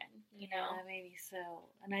Lauren. Yeah, maybe so.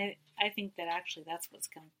 And I think that actually that's what's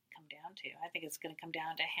going to come down to. I think it's going to come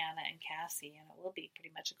down to Hannah and Cassie, and it will be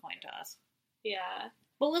pretty much a coin toss. Yeah.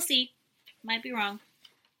 But we'll see. Might be wrong.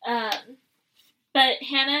 But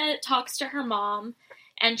Hannah talks to her mom,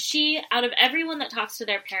 and she, out of everyone that talks to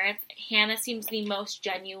their parents, Hannah seems the most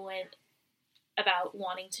genuine about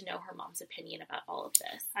wanting to know her mom's opinion about all of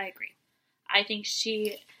this. I agree. I think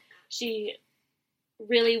she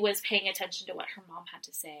really was paying attention to what her mom had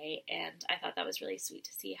to say, and I thought that was really sweet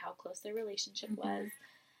to see how close their relationship was.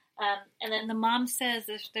 And then the mom says,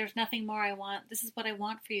 there's nothing more I want. This is what I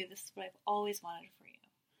want for you. This is what I've always wanted for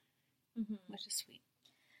you. Which is sweet.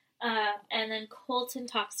 And then Colton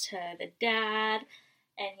talks to the dad,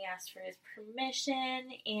 and he asks for his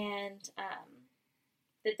permission, and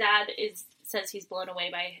the dad says he's blown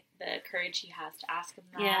away by the courage he has to ask him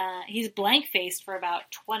that. Yeah, he's blank-faced for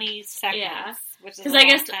about 20 seconds, which is a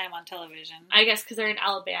long time on television. I guess because they're in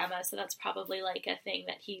Alabama, so that's probably like a thing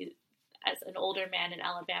that he, as an older man in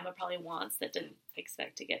Alabama, probably wants that didn't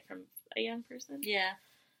expect to get from a young person. Yeah,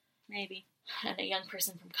 maybe. And a young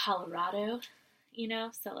person from Colorado,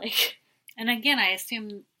 so And again, I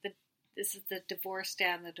assume that this is the divorced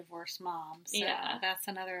dad and the divorced mom, so that's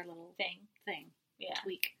another little thing. Yeah.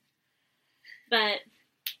 Tweak. But,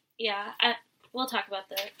 yeah, we'll talk about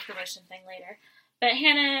the promotion thing later. But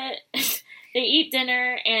Hannah, they eat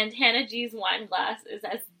dinner, and Hannah G's wine glass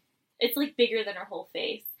it's like bigger than her whole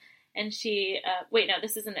face. And she, wait, no,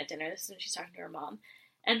 this isn't at dinner. This is when she's talking to her mom.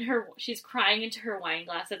 And she's crying into her wine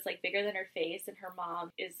glass that's like bigger than her face, and her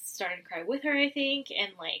mom is starting to cry with her, I think.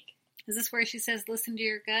 And is this where she says, "Listen to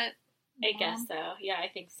your gut"? I guess so. Yeah, I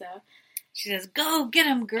think so. She says, "Go get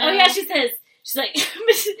him, girl." Oh yeah, she's like,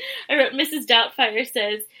 I wrote, Mrs. Doubtfire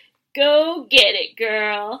says, "Go get it,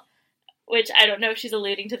 girl." Which I don't know if she's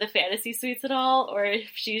alluding to the Fantasy Suites at all, or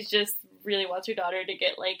if she's just really wants her daughter to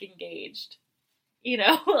get engaged.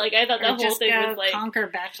 I thought the whole thing was conquer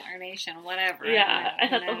Bachelor Nation, whatever. Yeah, I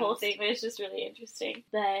thought the whole thing was just really interesting.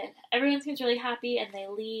 But everyone seems really happy, and they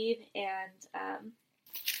leave, and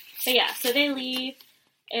but yeah, so they leave,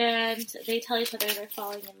 and they tell each other they're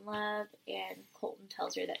falling in love, and Colton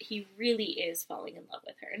tells her that he really is falling in love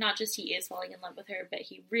with her. Not just he is falling in love with her, but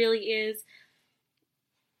he really is,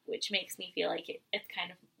 which makes me feel like it's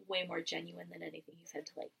kind of way more genuine than anything he said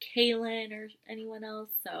to Kaylin or anyone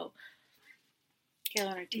else. So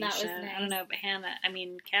Kaylin or Tasha. That was nice. I don't know, but Hannah,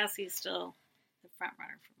 Cassie's still the front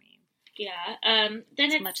runner for me. Yeah.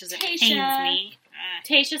 Then as much as it pains me.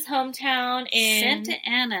 Tasha's hometown in Santa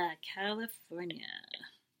Ana, California.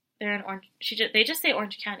 They're in Orange. They just say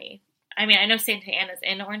Orange County. I know Santa Ana's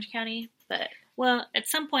in Orange County, but at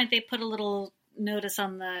some point they put a little notice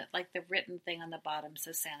on the written thing on the bottom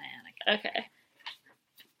says Santa Ana. Okay.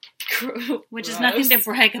 Which is nothing to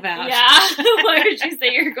brag about. Yeah. Why would you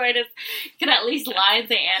say you're going to could at least lie and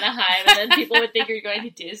say Anaheim, and then people would think you're going to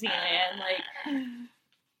Disneyland?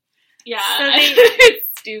 Yeah. So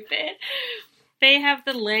it's stupid. They have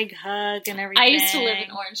the leg hug and everything. I used to live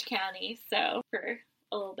in Orange County, so for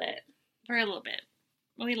a little bit.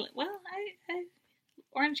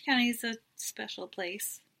 Orange County is a special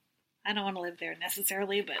place. I don't want to live there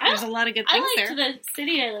necessarily, but there's a lot of good things there. I liked the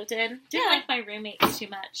city I lived in. Didn't like my roommates too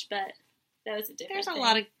much, but that was a different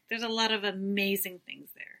thing. There's a lot of amazing things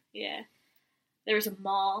there. Yeah. There was a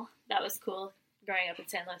mall. That was cool. growing up in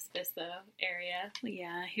San Luis Obispo area.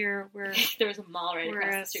 Yeah, here There was a mall right we're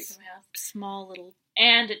across a the street from my house. small little.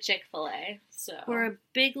 And a Chick-fil-A, so. We're a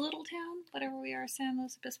big little town, whatever we are, San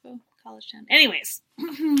Luis Obispo, college town. Anyways.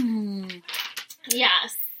 Yeah,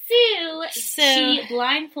 she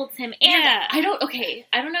blindfolds him, and Yeah. I don't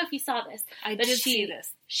know if you saw this. I But did see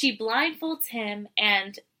this. She blindfolds him,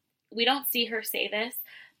 and we don't see her say this,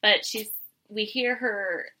 but we hear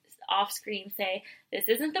her off screen say, "This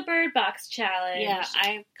isn't the Bird Box challenge." Yeah,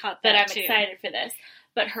 I caught but that I'm too. excited for this.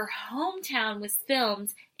 But her hometown was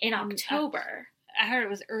filmed in October. I heard it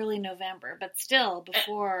was early November, but still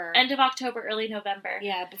before End of October, early November.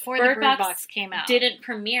 Yeah, before Bird the Bird Box Box came out. Didn't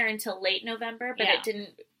premiere until late November, but Yeah.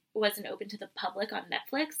 it wasn't open to the public on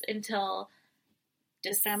Netflix until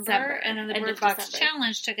December, and then the end Bird of Box December.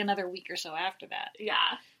 challenge took another week or so after that.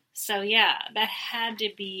 Yeah. So yeah, that had to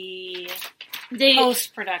be They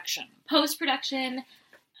post-production. Post-production,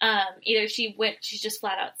 either she just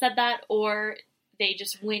flat out said that, or they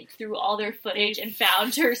just went through all their footage and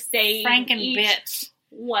found her saying Frankenbit,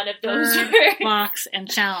 one of those Bird words. Box,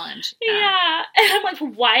 and challenge. Yeah, and I'm like,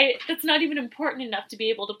 why? That's not even important enough to be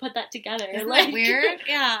able to put that together. Isn't like, that weird?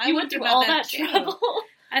 Yeah, I you went wondered through about all that too. trouble.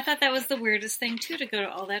 I thought that was the weirdest thing too, to go to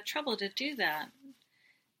all that trouble to do that.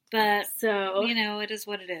 But So it is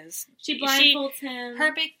what it is. she blindfolds him.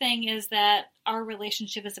 Her big thing is that our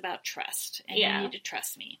relationship is about trust, and Yeah. you need to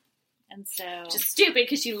trust me. And so, Which is stupid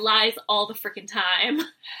because she lies all the freaking time.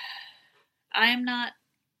 I am not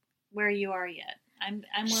where you are yet. I'm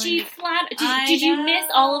willing She to... flat. I Did you miss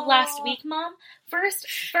all of last know. week, Mom? First,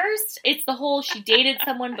 it's the whole she dated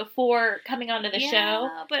someone before coming onto the show.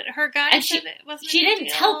 Yeah, but her guy And said it wasn't. She a big didn't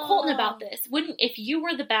deal. tell Colton about this. If you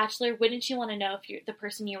were the Bachelor, wouldn't you want to know if the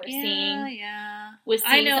person you were seeing Yeah. was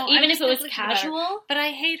I seeing, know. even I if it was thinking about her. casual? But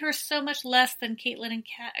I hate her so much less than Kaylin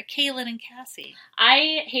and Cassie.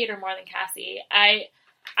 I hate her more than Cassie.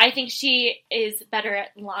 I think she is better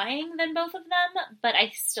at lying than both of them, but I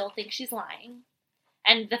still think she's lying.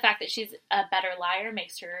 And the fact that she's a better liar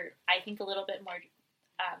makes her, I think, a little bit more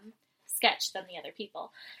sketch than the other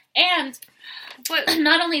people. And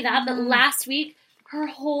not only that, but last week, her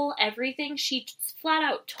whole everything, she flat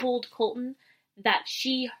out told Colton that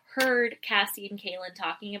she heard Cassie and Kaylin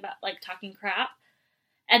talking crap.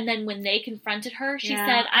 And then when they confronted her, she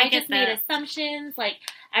said, I just made assumptions. Like,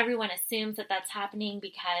 everyone assumes that that's happening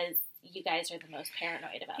because you guys are the most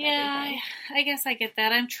paranoid about everything. I guess I get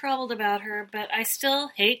that. I'm troubled about her, but I still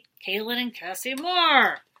hate Kaylin and Cassie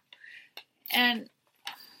more. And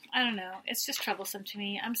I don't know. It's just troublesome to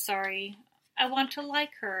me. I'm sorry. I want to like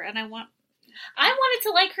her, and I wanted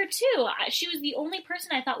to like her too. She was the only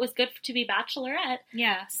person I thought was good to be Bachelorette.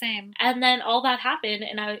 Yeah, same. And then all that happened,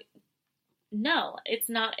 and no, it's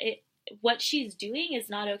not. What she's doing is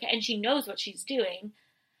not okay, and she knows what she's doing,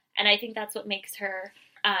 and I think that's what makes her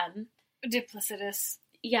duplicitous.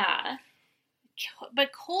 Yeah.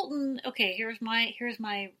 But Colton, okay, here's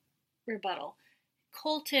my rebuttal.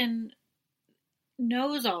 Colton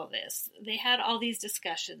knows all this. They had all these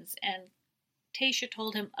discussions, and Tayshia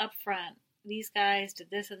told him up front, these guys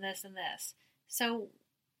did this and this and this. So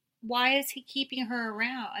why is he keeping her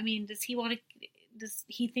around? I mean, does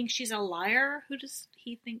he think she's a liar? Who does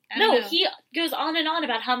he think? I don't know. He goes on and on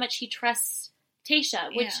about how much he trusts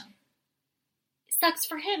Tayshia, which sucks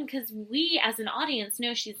for him because we as an audience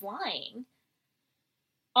know she's lying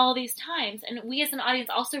all these times, and we as an audience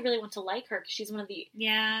also really want to like her because she's one of the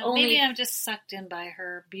maybe I'm just sucked in by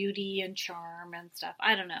her beauty and charm and stuff.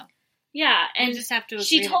 I don't know. Yeah, and we just have to.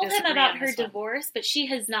 She told him about her divorce, but she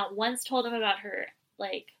has not once told him about her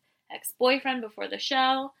ex-boyfriend before the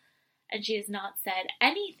show, and she has not said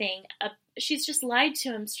anything. She's just lied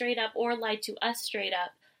to him straight up, or lied to us straight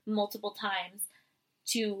up multiple times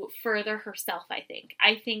to further herself. I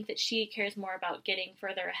think that she cares more about getting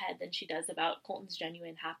further ahead than she does about Colton's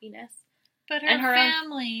genuine happiness. But her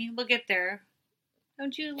family, we'll get there.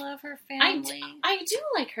 Don't you love her family? I do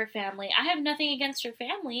like her family. I have nothing against her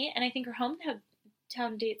family, and I think her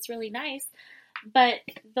hometown date's really nice. But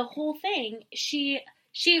the whole thing, she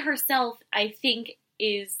herself, I think,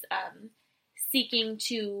 is seeking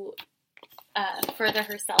to further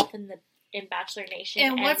herself in Bachelor Nation.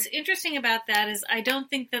 And what's interesting about that is I don't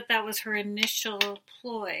think that was her initial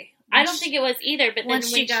ploy. I don't think it was either, but then when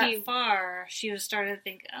she got far, she was starting to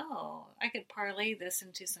think, oh, I could parlay this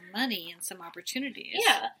into some money and some opportunities.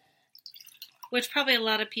 Yeah. Which probably a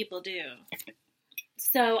lot of people do.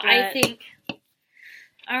 So I think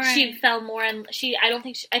all right. she fell more in,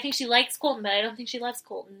 I think she likes Colton, but I don't think she loves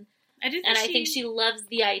Colton. I think she loves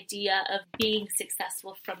the idea of being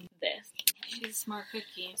successful from this. She's a smart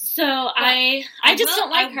cookie. So I just don't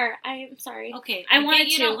like her. I'm sorry. Okay. I wanted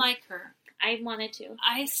you to. don't like her. I wanted to.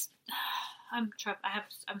 I'm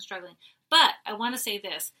struggling. But I want to say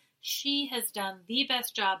this. She has done the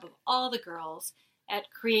best job of all the girls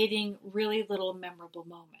at creating really little memorable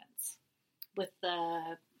moments. With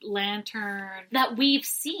the lantern. That we've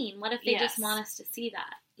seen. What if they Yes. just want us to see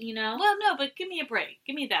that? You know? Well, no, but give me a break.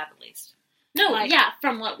 Give me that at least. No, like, yeah,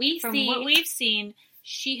 from what we've From seen. what we've seen,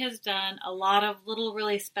 she has done a lot of little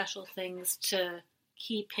really special things to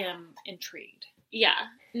keep him intrigued. Yeah.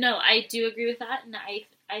 No, I do agree with that, and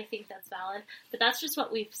I think that's valid. But that's just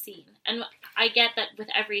what we've seen. And I get that with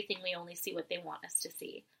everything, we only see what they want us to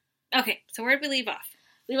see. Okay, so where did we leave off?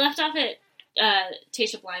 We left off at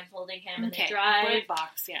Tasha blindfolding him in the drive. Bird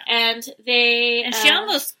box, yeah. And they... And she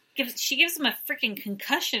almost gives him a freaking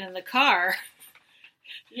concussion in the car.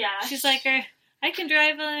 Yeah. She's like, I can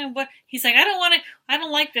drive. What? He's like, I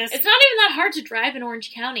don't like this. It's not even that hard to drive in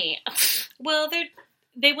Orange County. Well,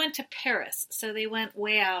 they went to Paris, so they went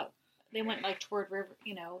way out. They went like toward river.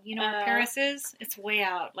 You know where Paris is? It's way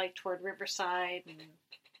out, like toward Riverside, and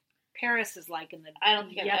Paris is like in the I don't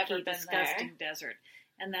think I've yucky, ever been disgusting desert,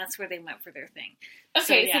 and that's where they went for their thing.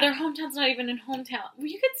 Okay, so their hometown's not even in hometown. Well,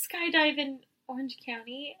 you could skydive in Orange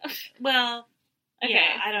County. Well, Okay.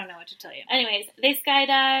 yeah, I don't know what to tell you. Anyways, they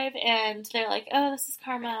skydive, and they're like, oh, this is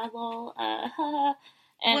karma, lol, and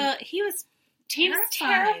well, he was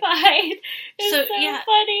terrified. It's so yeah,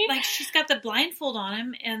 funny. like she's got the blindfold on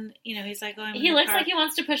him, and he's like, "Oh, I'm in He the looks car." like he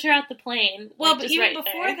wants to push her out the plane. Well, like, but just even right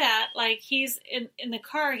before there. that, like he's in the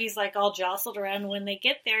car, he's like all jostled around. When they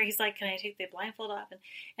get there, he's like, "Can I take the blindfold off?"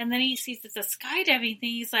 And then he sees it's a skydiving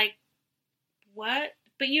thing. He's like, "What?"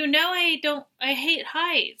 But I hate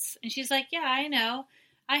heights. And she's like, "Yeah, I know.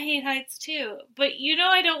 I hate heights too. But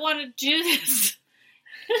I don't want to do this.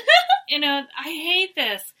 I hate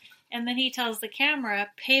this." And then he tells the camera,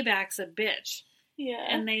 "Payback's a bitch." Yeah.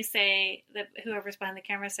 And they say, that whoever's behind the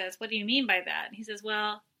camera says, "What do you mean by that?" And he says,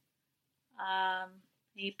 well,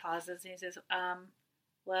 he pauses and he says,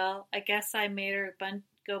 well, I guess I made her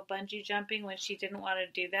go bungee jumping when she didn't want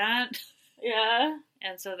to do that. Yeah.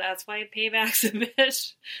 And so that's why payback's a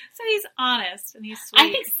bitch. So he's honest and he's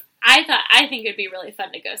sweet. I think it'd be really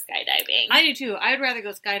fun to go skydiving. I do too. I'd rather go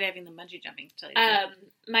skydiving than bungee jumping, to tell you the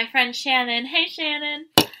truth. My friend Shannon, hey Shannon.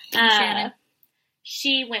 Shannon.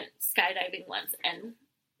 She went skydiving once, and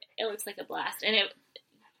it looks like a blast. And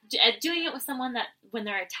doing it with someone that when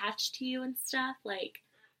they're attached to you and stuff, like,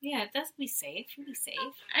 yeah, it does be safe. You be safe.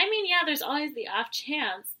 I mean, yeah, there's always the off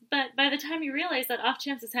chance, but by the time you realize that off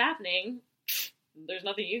chance is happening, there's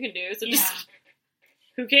nothing you can do. So just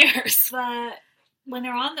who cares? But when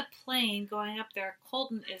they're on the plane going up there,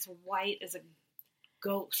 Colton is white as a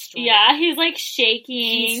ghost. Right? Yeah, he's like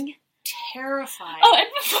shaking. He's terrified. Oh, and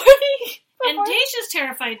and Deja's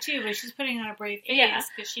terrified too, but she's putting on a brave face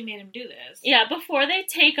because she made him do this. Yeah, before they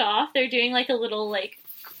take off, they're doing like a little like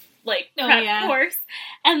prep course,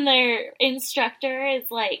 and their instructor is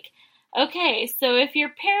like, okay, so if your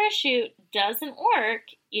parachute doesn't work,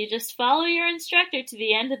 you just follow your instructor to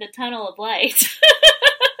the end of the tunnel of light.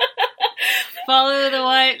 Follow the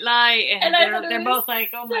white light, and they're both like,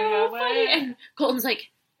 oh my god, what? And Colton's like,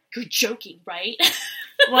 you're joking, right?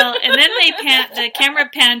 Well, and then the camera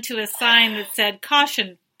panned to a sign that said,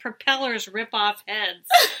 "Caution, propellers rip off heads."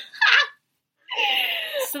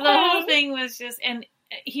 So the whole thing was just, and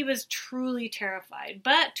he was truly terrified.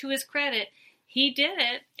 But to his credit, he did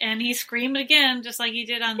it, and he screamed again, just like he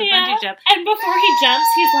did on the bungee jump. And before he jumps,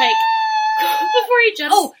 he's like,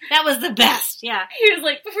 oh, that was the best, yeah. He was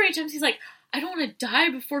like, before he jumps, he's like, I don't want to die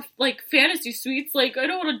before, like, fantasy suites. Like, I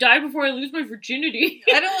don't want to die before I lose my virginity.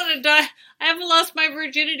 I don't want to die. I haven't lost my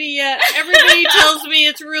virginity yet. Everybody tells me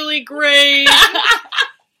it's really great.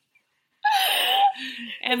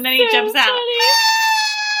 And then he jumps out.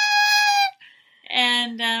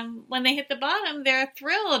 And when they hit the bottom, they're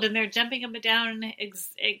thrilled and they're jumping up and down, She's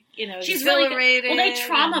exhilarated. Really well, they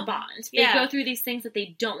trauma bond. They Yeah. go through these things that they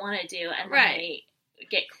don't want to do, and then they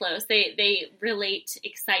get close. They relate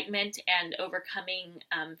excitement and overcoming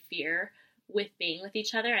fear with being with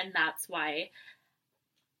each other, and that's why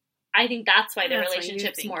I think the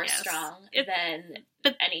relationship's more strong than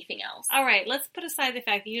anything else. All right, let's put aside the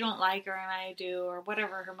fact that you don't like her and I do, or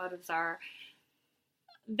whatever her motives are.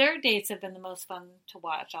 Their dates have been the most fun to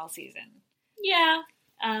watch all season. Yeah.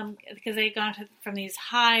 Because they've gone from these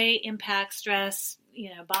high impact stress,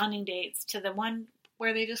 bonding dates to the one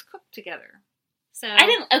where they just cook together. So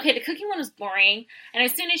the cooking one was boring. And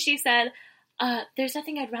as soon as she said, there's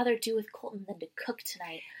nothing I'd rather do with Colton than to cook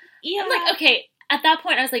tonight. Yeah. I'm like, okay, at that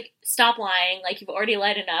point I was like, stop lying. Like, you've already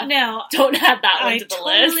lied enough. No. Don't add that one to the list.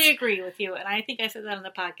 I totally agree with you. And I think I said that on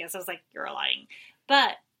the podcast. I was like, you're lying.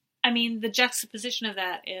 But, I mean, the juxtaposition of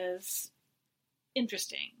that is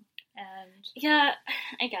interesting. And yeah,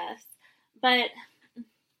 I guess. But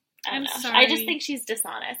I don't know. sorry. I just think she's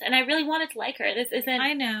dishonest, and I really wanted to like her. This isn't.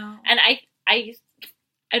 I know. And I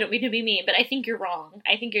don't mean to be mean, but I think you're wrong.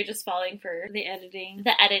 I think you're just falling for The editing.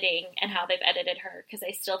 and how they've edited her, because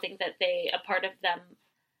I still think that a part of them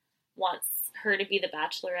wants her to be the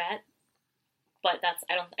Bachelorette, but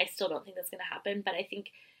I still don't think that's going to happen. But I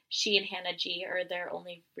think she and Hannah G are their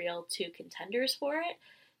only real two contenders for it,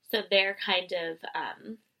 so they're kind of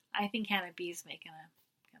I think Hannah B's making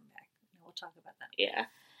a comeback. We'll talk about that. yeah.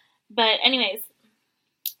 But anyways,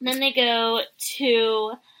 then they go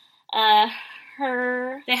to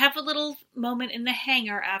her. They have a little moment in the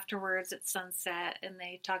hangar afterwards at sunset, and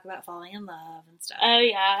they talk about falling in love and stuff. Oh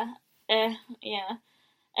yeah, yeah.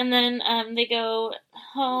 And then they go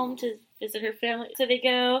home to visit her family. So they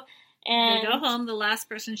go and they go home. The last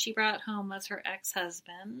person she brought home was her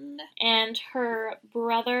ex-husband, and her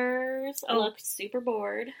brothers look super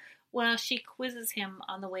bored. Well, she quizzes him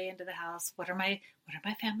on the way into the house. What are my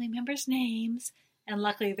family members' names? And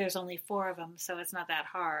luckily, there's only 4 of them, so it's not that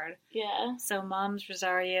hard. Yeah. So mom's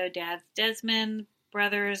Rosario, dad's Desmond,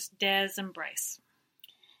 brothers Des and Bryce.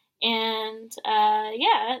 And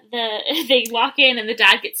they walk in, and the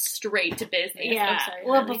dad gets straight to business. Yeah. Oh, sorry,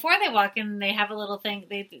 well, honey. before they walk in, they have a little thing.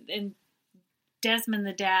 And Desmond,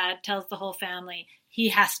 the dad, tells the whole family he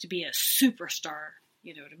has to be a superstar,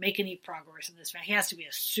 to make any progress in this family. He has to be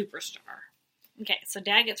a superstar. Okay, so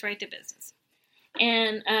dad gets right to business.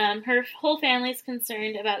 And her whole family's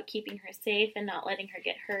concerned about keeping her safe and not letting her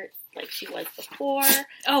get hurt like she was before.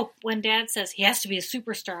 Oh, when dad says he has to be a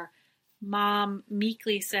superstar, mom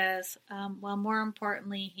meekly says, well, more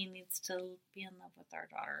importantly, he needs to be in love with our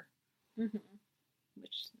daughter. Mm-hmm.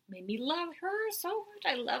 Which made me love her so much.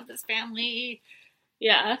 I love this family.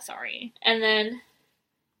 Yeah. Sorry. And then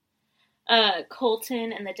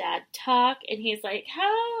Colton and the dad talk, and he's like,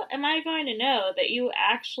 how am I going to know that you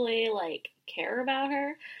actually, care about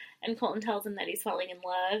her? And Colton tells him that he's falling in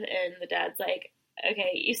love, and the dad's like,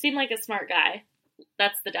 okay, you seem like a smart guy.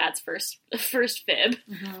 That's the dad's first fib.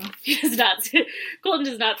 Mm-hmm. Colton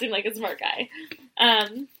does not seem like a smart guy.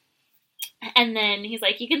 And then he's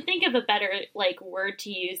like, you can think of a better, word to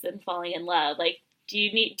use than falling in love. Do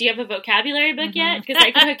you have a vocabulary book yet? Because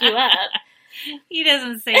I can hook you up. He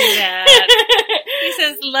doesn't say that. He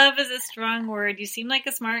says, love is a strong word. You seem like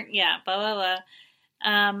a smart, blah, blah,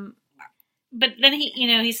 blah. But then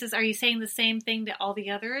he says, are you saying the same thing to all the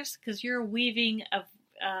others? Because you're weaving a,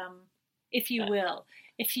 if you will.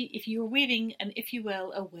 If you're weaving an, if you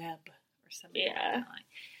will, a web or something like that.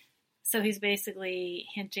 So he's basically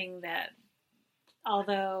hinting that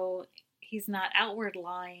although he's not outward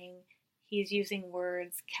lying, he's using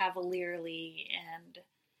words cavalierly and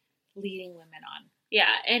leading women on.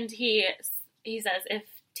 Yeah, and he says, if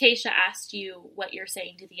Tayshia asked you what you're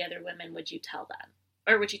saying to the other women, would you tell them?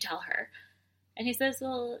 Or would you tell her? And he says,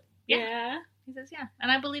 well, yeah. He says, yeah. And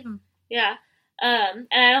I believe him. Yeah. And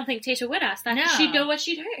I don't think Tayshia would ask that. No. She'd know what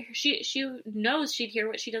she'd hear. She knows she'd hear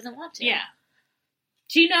what she doesn't want to. Yeah.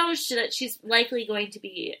 She knows that she's likely going to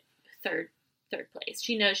be third place.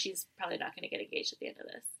 She knows she's probably not going to get engaged at the end of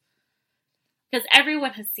this. Because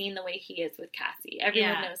everyone has seen the way he is with Cassie.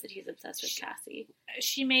 Everyone knows that he's obsessed with Cassie.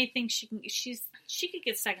 She may think she could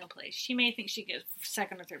get second place. She may think she gets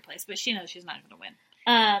second or third place, but she knows she's not going to win.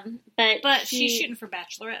 But she's shooting for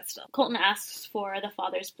Bachelorette still. Colton asks for the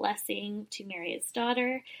father's blessing to marry his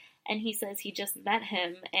daughter, and he says he just met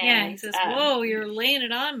him. And, he says, whoa, you're laying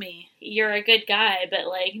it on me. You're a good guy, but,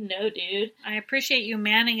 no, dude. I appreciate you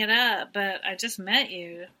manning it up, but I just met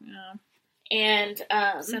you, And,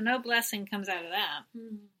 so no blessing comes out of that.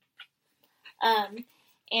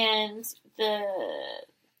 And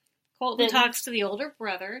Colton talks to the older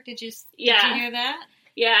brother. Did you hear that?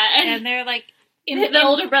 Yeah. And they're like, the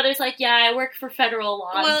older brother's like, yeah, I work for federal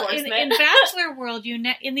law enforcement. In Bachelor World,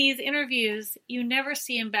 in these interviews, you never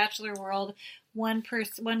see in Bachelor World one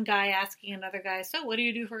guy asking another guy, so what do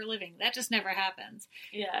you do for a living? That just never happens.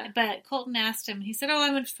 Yeah. But Colton asked him, he said, oh,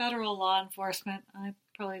 I'm in federal law enforcement. I'd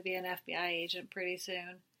probably be an FBI agent pretty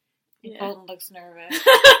soon. And Colton looks nervous.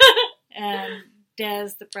 And Des,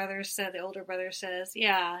 the older brother says,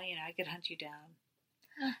 yeah, I could hunt you down.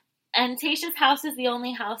 And Tayshia's house is the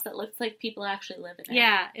only house that looks like people actually live in it.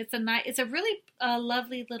 Yeah, it's a really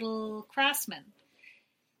lovely little craftsman.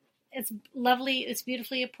 It's lovely. It's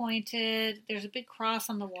beautifully appointed. There's a big cross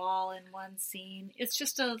on the wall in one scene. It's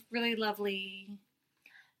just a really lovely.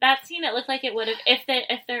 That scene, it looked like it would have, if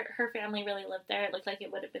her family really lived there, it looked like it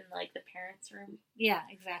would have been like the parents' room. Yeah,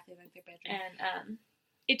 exactly, like their bedroom. And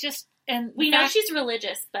it just we know she's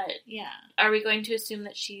religious, but yeah, are we going to assume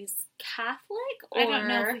that she's Catholic? Or... I don't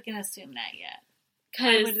know if we can assume that yet.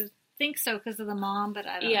 I 'Cause, would think so because of the mom, but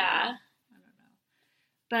I don't know. yeah. I don't know.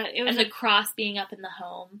 But it was And the cross being up in the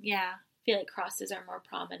home. yeah. I feel like crosses are more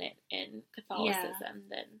prominent in Catholicism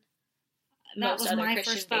than That most was other my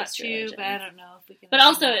first thought Christian-based too, religions. but I don't know if we can. But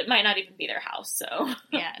also, it might not even be their house, so.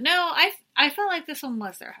 yeah, no, I felt like this one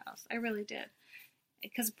was their house. I really did,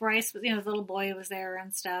 because Bryce was, the little boy was there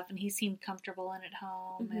and stuff, and he seemed comfortable in at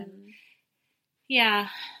home, and yeah,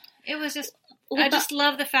 it was just. I just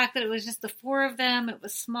love the fact that it was just the four of them. It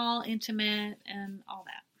was small, intimate, and all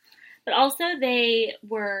that. But also, when they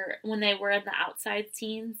were in the outside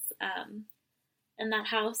scenes in that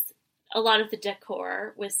house, a lot of the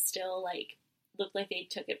decor was still looked like they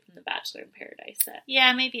took it from the Bachelor in Paradise set.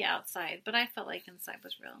 Yeah, maybe outside, but I felt like inside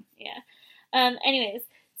was real. Yeah. Anyways,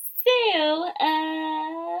 so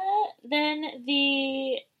then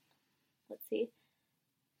let's see.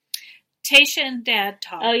 Tayshia and Dad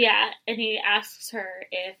talk. Oh yeah, and he asks her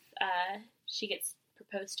if she gets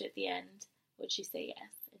proposed to at the end, would she say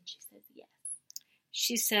yes? And she says yes.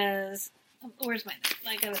 She says, "Where's my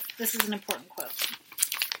note? This is an important quote."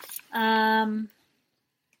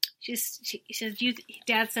 She says,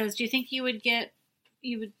 Dad says, "Do you think you would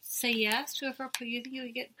say yes to a proposal? You think you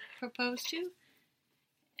would get proposed to?"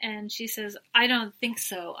 And she says, "I don't think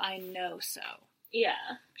so. I know so."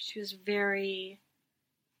 Yeah. She was very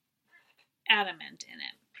adamant in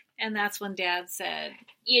it. And that's when Dad said,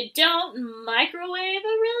 "You don't microwave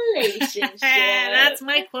a relationship." That's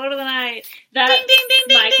my quote of the night. That's ding, ding,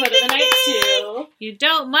 ding, my ding, quote ding, of the night ding. too. You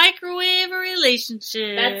don't microwave a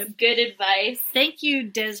relationship. That's good advice. Thank you,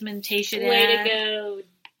 Desmond Tayshia Dad. Way to go,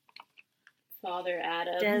 Father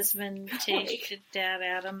Adams. Desmond Tayshia Dad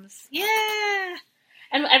Adams. Yeah.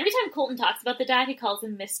 And every time Colton talks about the dad, he calls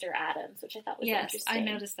him Mr. Adams, which I thought was interesting. I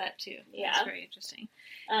noticed that too. Yeah. That's very interesting.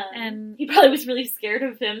 And he probably was really scared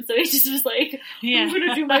of him, so he just was like, Yeah. I'm going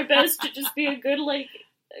to do my best to just be a good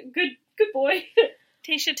boy.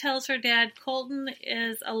 Tayshia tells her dad, "Colton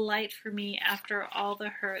is a light for me after all the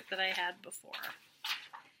hurt that I had before."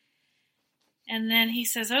 And then he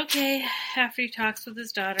says, okay, after he talks with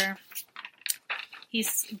his daughter,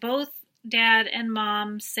 both Dad and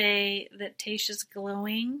Mom say that Tayshia's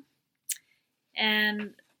glowing,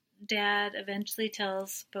 and Dad eventually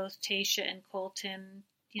tells both Tayshia and Colton,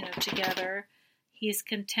 together, he's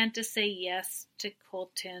content to say yes to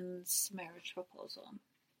Colton's marriage proposal.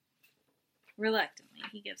 Reluctantly,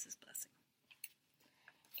 he gives his blessing.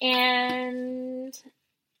 And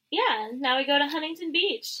yeah, now we go to Huntington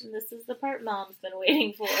Beach, and this is the part Mom's been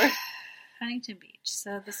waiting for. Huntington Beach.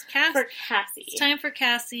 So this for Cassie. It's time for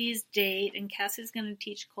Cassie's date, and Cassie's going to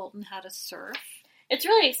teach Colton how to surf. It's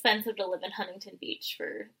really expensive to live in Huntington Beach,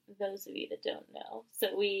 for those of you that don't know. So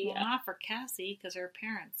not for Cassie, because her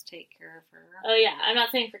parents take care of her. Oh yeah, I'm not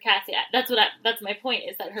saying for Cassie. That's my point,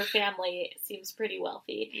 is that her family seems pretty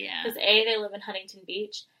wealthy. Yeah. Because A, they live in Huntington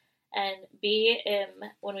Beach, and B,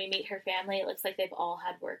 when we meet her family, it looks like they've all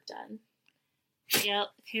had work done. Yeah.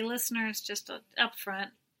 Okay, listeners, just up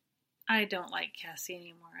front, I don't like Cassie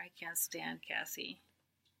anymore. I can't stand Cassie.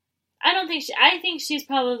 I think she's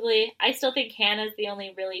probably, I still think Hannah's the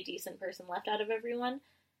only really decent person left out of everyone.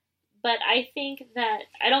 But I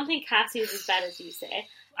don't think Cassie is as bad as you say.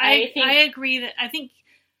 I agree that, I think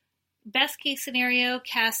best case scenario,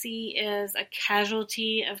 Cassie is a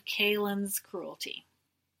casualty of Kaylin's cruelty.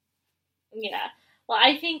 Yeah. Well,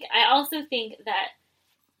 I also think that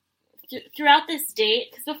throughout this date,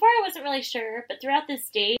 because before I wasn't really sure, but throughout this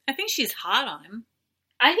date, I think she's hot on him.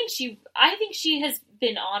 I think she has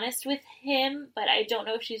been honest with him, but I don't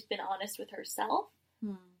know if she's been honest with herself.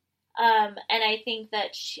 And I think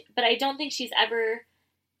that but I don't think she's ever,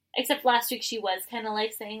 except last week she was kind of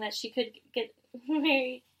saying that she could get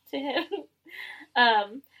married to him.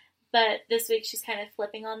 But this week she's kind of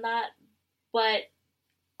flipping on that. But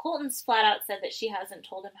Colton's flat out said that she hasn't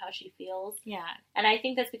told him how she feels. Yeah. And I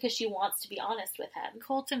think that's because she wants to be honest with him.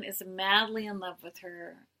 Colton is madly in love with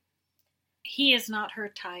her. He is not her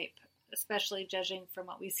type, especially judging from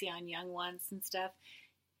what we see on Young Ones and stuff.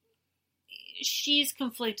 She's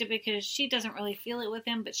conflicted because she doesn't really feel it with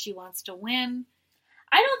him, but she wants to win.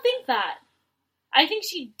 I don't think that. I think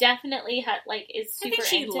she definitely is super into him. I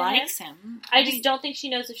think she likes him. I just don't think she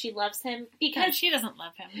knows if she loves him, because she doesn't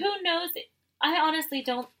love him. Who knows? I honestly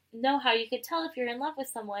don't know how you could tell if you're in love with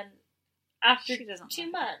someone after 2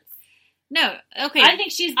 months. No, okay. I think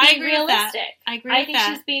she's being realistic. I agree with that. I think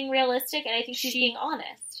she's being realistic, and I think she's being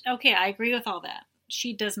honest. Okay, I agree with all that.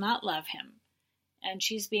 She does not love him, and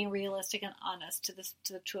she's being realistic and honest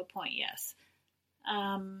to a point. Yes.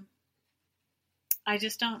 I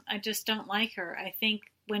just don't like her. I think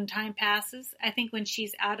when time passes, I think when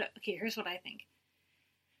she's out of, okay, here's what I think.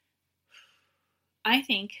 I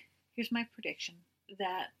think, here's my prediction,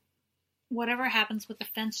 that whatever happens with the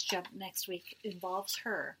fence jump next week involves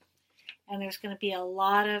her. And there's going to be a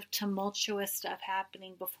lot of tumultuous stuff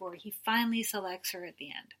happening before he finally selects her at the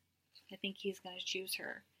end. I think he's going to choose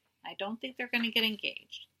her. I don't think they're going to get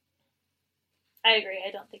engaged. I agree.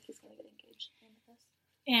 I don't think he's going to get engaged in this.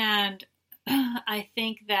 And I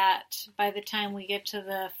think that by the time we get to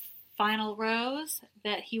the final rose,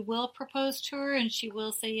 that he will propose to her and she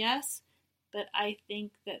will say yes. But I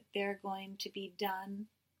think that they're going to be done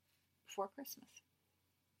before Christmas.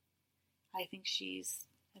 I think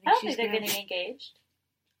I don't think they're getting engaged.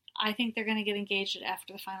 I think they're going to get engaged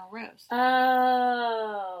after the final rose.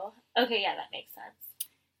 Oh. Okay, yeah, that makes sense.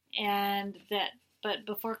 But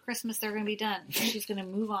before Christmas they're going to be done. She's going to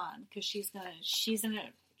move on because she's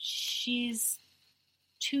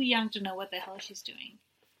too young to know what the hell she's doing.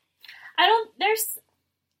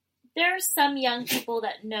 There's some young people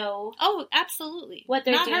that know. Oh, absolutely. What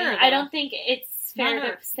they're Not doing. her, I don't think it's fair Not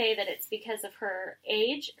her. to say that it's because of her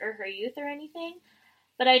age or her youth or anything.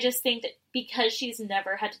 But I just think that because she's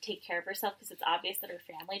never had to take care of herself, because it's obvious that her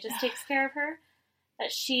family just takes care of her,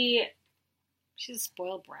 that she's a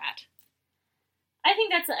spoiled brat. I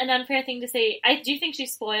think that's an unfair thing to say. I do think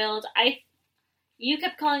she's spoiled. You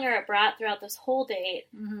kept calling her a brat throughout this whole date.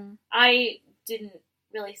 Mm-hmm. I didn't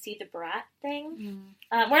really see the brat thing.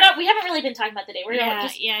 Mm. We haven't really been talking about the date. We're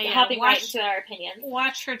just hopping right into our opinions.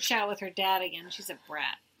 Watch her chat with her dad again. She's a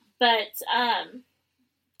brat. But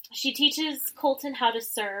she teaches Colton how to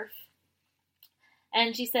surf.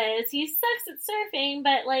 And she says he sucks at surfing,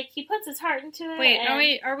 but like he puts his heart into it.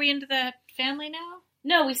 Wait, are we into the family now?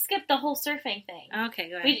 No, we skipped the whole surfing thing. Okay,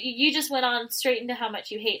 go ahead. You just went on straight into how much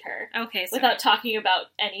you hate her. Okay, sorry. Without talking about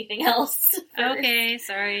anything else. First. Okay,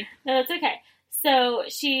 sorry. No, that's okay. So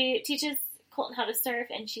she teaches Colton how to surf,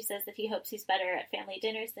 and she says that he hopes he's better at family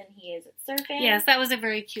dinners than he is at surfing. Yes, that was a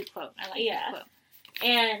very cute quote. I like that quote.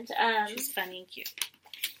 And she's funny and cute.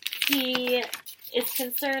 He is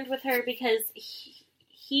concerned with her because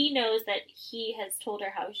he knows that he has told her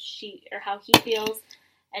how he feels,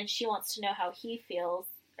 and she wants to know how he feels,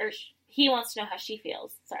 or he wants to know how she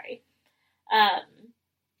feels. Sorry.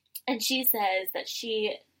 And she says that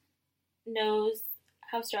she knows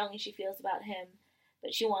how strongly she feels about him,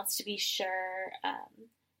 but she wants to be sure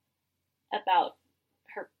about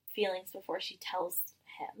her feelings before she tells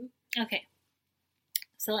him. Okay.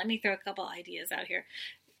 So let me throw a couple ideas out here.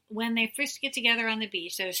 When they first get together on the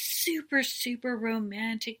beach, there's super, super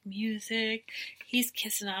romantic music. He's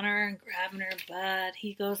kissing on her and grabbing her butt.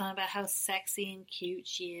 He goes on about how sexy and cute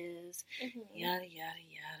she is. Mm-hmm. Yada, yada,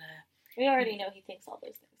 yada. We already know he thinks all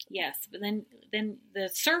those things. Yes, but then the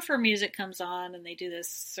surfer music comes on and they do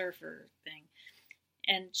this surfer thing.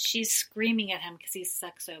 And she's screaming at him because he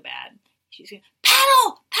sucks so bad. She's going,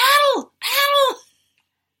 paddle, paddle, paddle.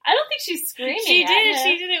 I don't think she's screaming She at did. him.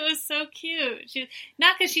 She did. It was so cute.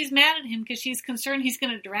 Not because she's mad at him, because she's concerned he's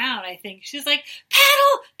going to drown, I think. She's like,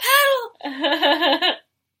 paddle, paddle.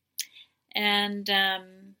 And,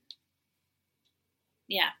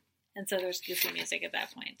 yeah. And so there's goofy music at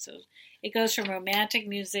that point. So it goes from romantic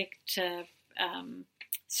music to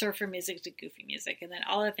surfer music to goofy music. And then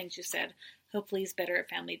all the things you said, hopefully he's better at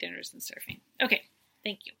family dinners than surfing. Okay.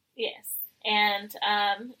 Thank you. Yes. And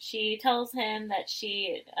she tells him that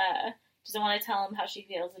she doesn't want to tell him how she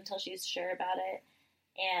feels until she's sure about it.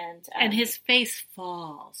 And his face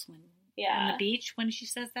falls on the beach when she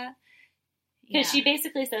says that. Because she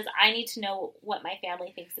basically says, I need to know what my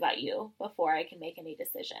family thinks about you before I can make any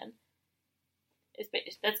decision.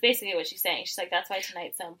 That's basically what she's saying. She's like, that's why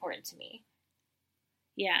tonight's so important to me.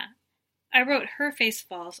 Yeah. I wrote, her face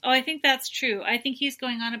falls. Oh, I think that's true. I think he's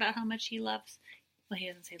going on about how much he loves. Well, he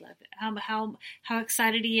doesn't say love it. How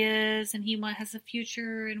excited he is, and he has a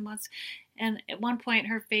future, and at one point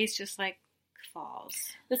her face just like falls.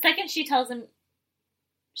 The second she tells him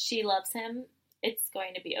she loves him, it's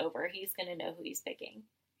going to be over. He's going to know who he's picking.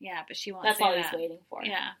 Yeah, but she won't. That's all he's waiting for.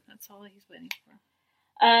 Yeah, that's all he's waiting for.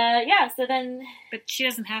 Yeah. So then, but she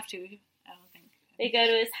doesn't have to. I don't think they go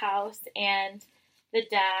to his house, and the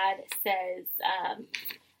dad says,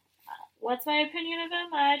 what's my opinion of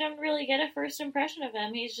him? I don't really get a first impression of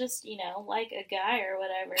him. He's just, like a guy or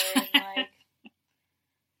whatever. And,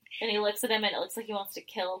 and he looks at him and it looks like he wants to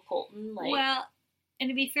kill Colton. Well, and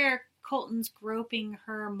to be fair, Colton's groping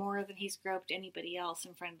her more than he's groped anybody else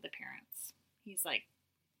in front of the parents. He's like...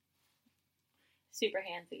 super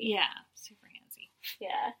handsy. Yeah, super handsy.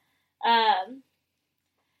 Yeah.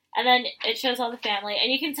 And then it shows all the family,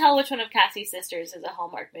 and you can tell which one of Cassie's sisters is a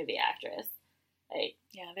Hallmark movie actress.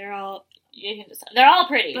 Yeah, they're all... they're all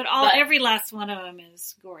pretty. But every last one of them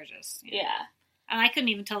is gorgeous. Yeah. And I couldn't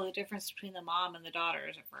even tell the difference between the mom and the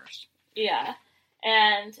daughters at first. Yeah.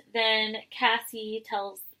 And then Cassie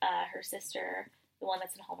tells her sister, the one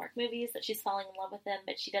that's in Hallmark movies, that she's falling in love with him,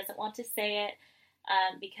 but she doesn't want to say it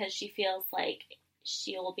because she feels like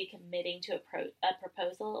she will be committing to a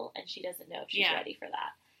proposal, and she doesn't know if she's ready for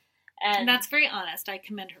that. And that's very honest. I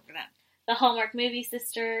commend her for that. The Hallmark movie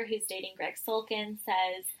sister, who's dating Greg Sulkin,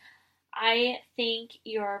 says, I think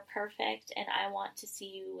you're perfect, and I want to see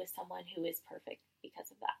you with someone who is perfect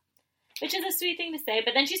because of that. Which is a sweet thing to say,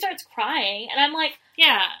 but then she starts crying, and I'm like,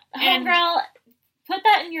 yeah, homegirl, put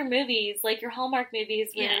that in your movies, like your Hallmark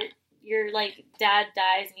movies where your, like, dad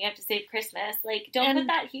dies and you have to save Christmas. Like, don't put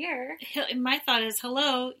that here. My thought is,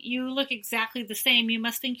 hello, you look exactly the same. You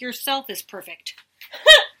must think yourself is perfect.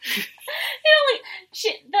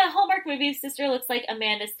 The Hallmark movie sister looks like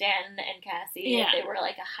Amanda Stanton and Cassie. Yeah. If they were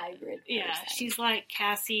like a hybrid person. Yeah, she's like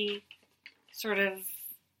Cassie, sort of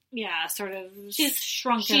she's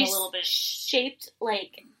shrunken a little bit. Shaped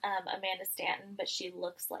like Amanda Stanton, but she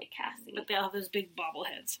looks like Cassie. But they all have those big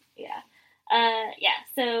bobbleheads. Yeah.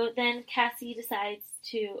 So then Cassie decides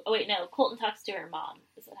to... Oh, wait, no. Colton talks to her mom,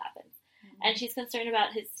 is what happens. Mm-hmm. And she's concerned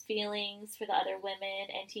about his feelings for the other women,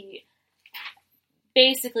 and he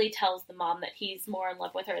basically tells the mom that he's more in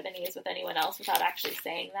love with her than he is with anyone else without actually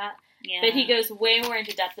saying that. Yeah. But he goes way more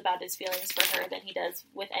into depth about his feelings for her than he does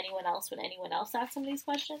with anyone else when anyone else asks him these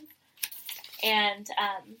questions. And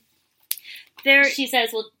she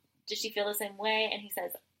says, well, does she feel the same way? And he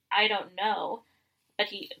says, I don't know. But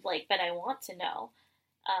I want to know.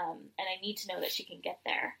 And I need to know that she can get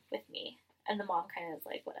there with me. And the mom kind of is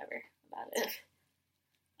like, whatever about it.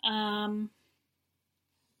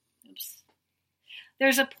 Oops.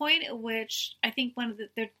 There's a point at which I think one of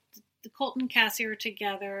the Colton and Cassie are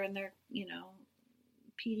together and they're,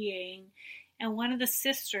 PDAing. And one of the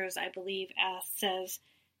sisters, I believe, says,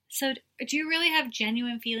 so do you really have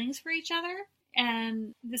genuine feelings for each other?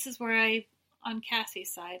 And this is where on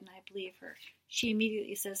Cassie's side, and I believe her, she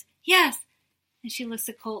immediately says, yes. And she looks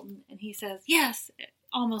at Colton and he says, yes,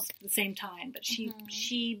 almost at the same time. But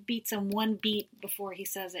she beats him one beat before he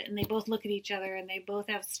says it. And they both look at each other and they both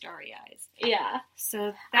have starry eyes. Yeah.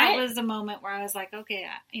 So that was a moment where I was like, okay,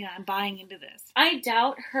 I'm buying into this. I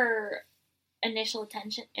doubt her initial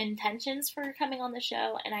intentions for coming on the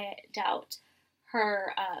show. And I doubt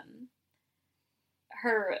her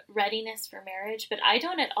readiness for marriage. But I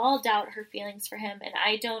don't at all doubt her feelings for him. And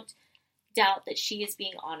I don't doubt that she is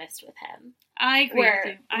being honest with him. I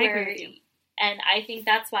agree with you. And I think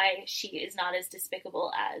that's why she is not as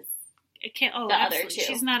despicable as the other two.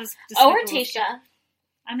 She's not as despicable. Or Tayshia.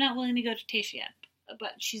 I'm not willing to go to Tayshia yet,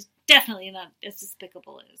 but she's definitely not as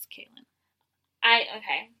despicable as Caelynn.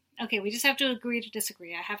 Okay, we just have to agree to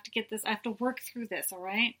disagree. I have to get this. I have to work through this, all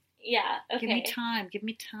right? Yeah, okay. Give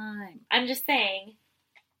me time. I'm just saying,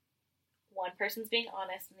 one person's being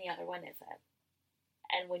honest and the other one isn't.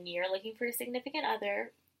 And when you're looking for a significant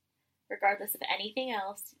other, regardless of anything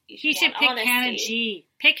else, you should pick honesty. Hannah G.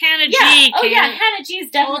 Pick Hannah G. Oh yeah, Hannah G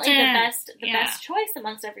is definitely the best choice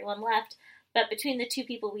amongst everyone left. But between the two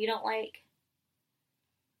people we don't like,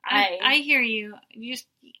 I hear you. You just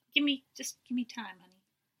give me time, honey.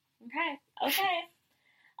 Okay.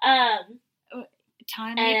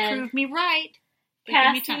 Time may prove me right.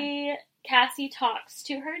 Cassie talks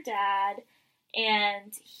to her dad,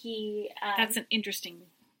 and he. That's an interesting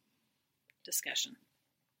discussion.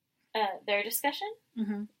 Their discussion?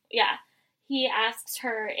 Mm-hmm. Yeah. He asks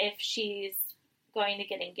her if she's going to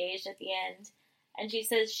get engaged at the end, and she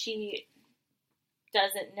says she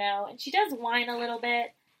doesn't know, and she does whine a little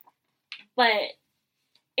bit, but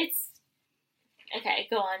it's... Okay,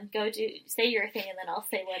 go on. Say your thing, and then I'll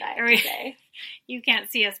say what I have to say. You can't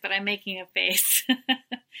see us, but I'm making a face.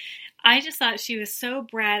 I just thought she was so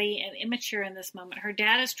bratty and immature in this moment. Her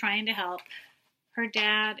dad is trying to help. Her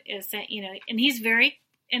dad is saying, and he's very...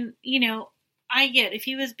 And, I get, if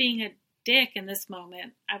he was being a dick in this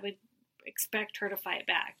moment, I would expect her to fight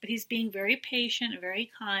back. But he's being very patient and very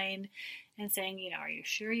kind and saying, are you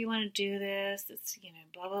sure you want to do this? It's,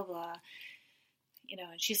 blah, blah, blah. And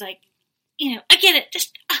she's like, I get it.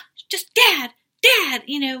 Just dad,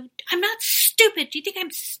 I'm not stupid. Do you think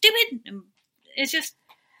I'm stupid? And it's just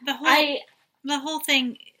the whole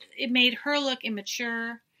thing. It made her look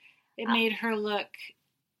immature. It made her look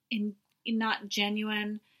not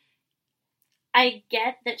genuine. I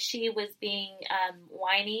get that she was being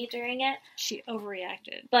whiny during it. She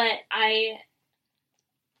overreacted. But I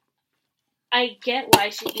get why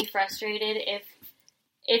she'd be frustrated if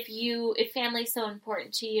family's so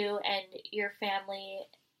important to you and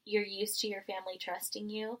you're used to your family trusting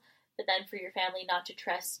you, but then for your family not to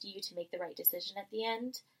trust you to make the right decision at the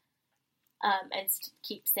end. and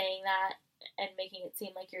keep saying that and making it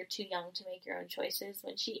seem like you're too young to make your own choices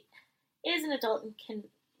when she is an adult and can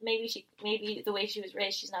maybe the way she was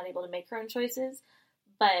raised, she's not able to make her own choices.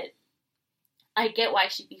 But I get why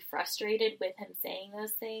she'd be frustrated with him saying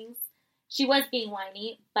those things. She was being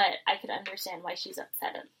whiny, but I could understand why she's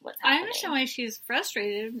upset at what's happening. I understand why she's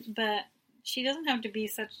frustrated, but she doesn't have to be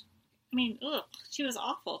such. I mean, she was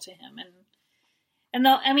awful to him, and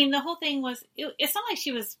the whole thing was. It's not like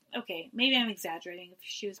she was okay. Maybe I'm exaggerating if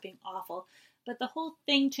she was being awful, but the whole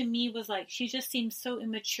thing to me was like she just seemed so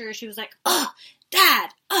immature. She was like,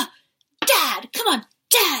 Dad, come on,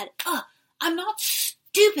 Dad, I'm not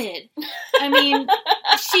stupid. I mean,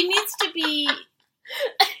 she needs to be.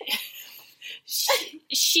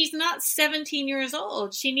 She's not 17 years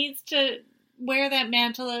old. She needs to wear that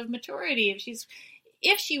mantle of maturity.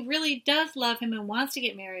 If she really does love him and wants to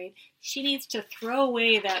get married, she needs to throw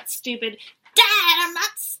away that stupid "Dad, I'm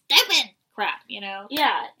not stupid" crap,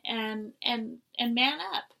 Yeah. And man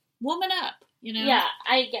up, woman up, Yeah,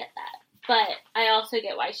 I get that. But I also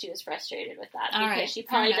get why she was frustrated with that. Because she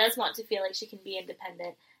probably does want to feel like she can be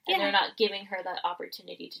independent. And they're not giving her that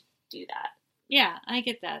opportunity to do that. Yeah, I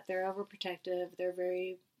get that. They're overprotective.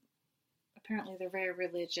 Apparently they're very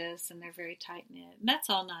religious and they're very tight-knit. And that's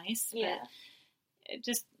all nice. Yeah. But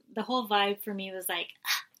just the whole vibe for me was like,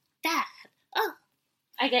 Dad,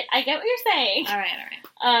 I get what you're saying. All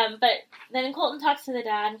right. But then Colton talks to the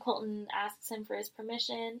dad and Colton asks him for his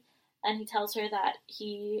permission. And he tells her that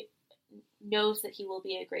he knows that he will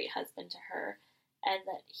be a great husband to her and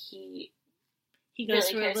that he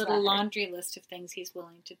goes really through a little laundry list of things he's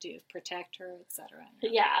willing to do, protect her, etc.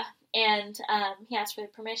 Yeah, and he asks for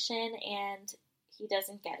permission, and he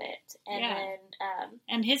doesn't get it. And then,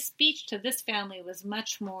 and his speech to this family was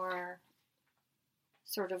much more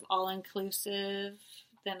sort of all-inclusive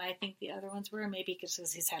than I think the other ones were. Maybe because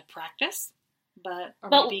he's had practice, but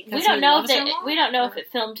maybe we don't know if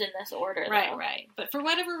it filmed in this order. Right. But for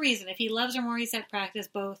whatever reason, if he loves her more, he's had practice.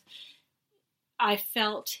 Both. I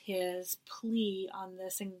felt his plea on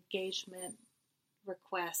this engagement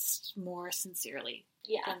request more sincerely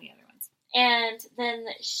than the other ones. And then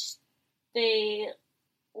they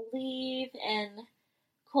leave, and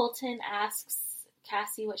Colton asks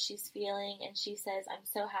Cassie what she's feeling, and she says, "I'm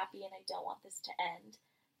so happy and I don't want this to end."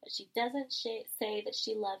 But she doesn't say that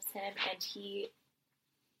she loves him, and he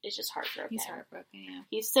is just heartbroken. He's heartbroken, yeah.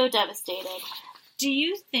 He's so devastated. Do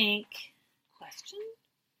you think... Question?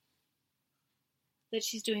 That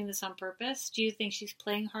she's doing this on purpose? Do you think she's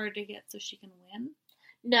playing hard to get so she can win?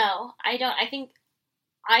 No, I don't. I think...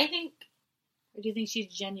 Or do you think she's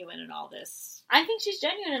genuine in all this? I think she's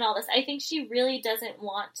genuine in all this. I think she really doesn't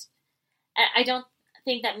want... I don't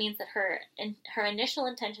think that means that her initial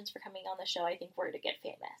intentions for coming on the show, I think, were to get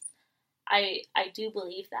famous. I do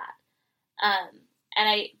believe that.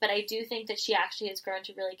 But I do think that she actually has grown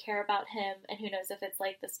to really care about him, and who knows if it's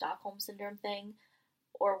like the Stockholm Syndrome thing,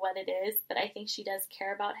 or what it is, but I think she does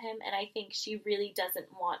care about him, and I think she really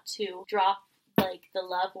doesn't want to drop, like, the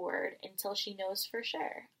love word until she knows for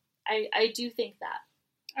sure. I do think that.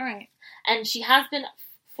 All right. And she has been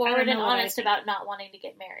forward and honest about not wanting to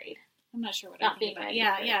get married. I'm not sure what I think about it.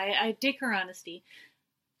 Yeah, I dig her honesty.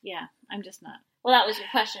 Yeah, I'm just not. Well, that was your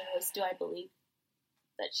question, was do I believe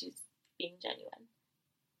that she's being genuine?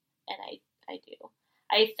 And I do.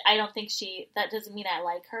 I don't think that doesn't mean I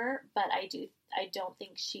like her, but I don't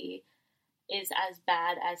think she is as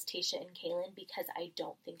bad as Tayshia and Caelynn, because I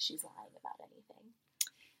don't think she's lying about anything.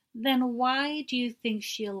 Then why do you think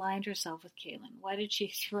she aligned herself with Caelynn? Why did she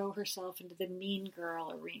throw herself into the mean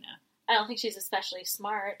girl arena? I don't think she's especially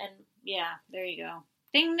smart, and... Yeah, there you go.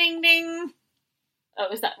 Ding, ding, ding!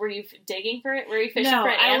 Oh, were you digging for it? Were you fishing for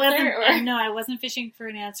an answer? No, I wasn't fishing for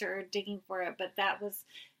an answer or digging for it, but that was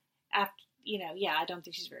after... I don't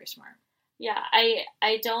think she's very smart. Yeah,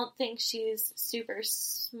 I don't think she's super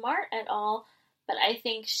smart at all, but I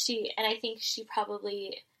think she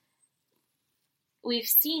probably, we've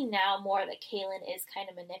seen now more that Caelynn is kind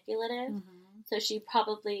of manipulative, so she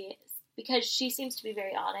probably, because she seems to be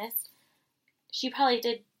very honest, she probably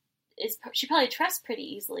trusts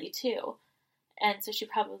pretty easily too, and so she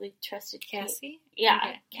probably trusted Cassie?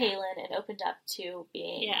 Caelynn, and opened up to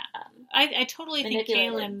being, I totally think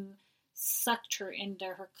Caelynn sucked her into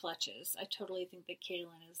her clutches. I totally think that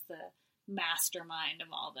Caelynn is the mastermind of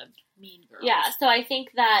all the mean girls. Yeah, so I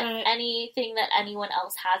think that anything that anyone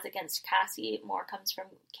else has against Cassie more comes from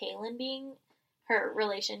Caelynn being, her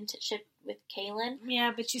relationship with Caelynn.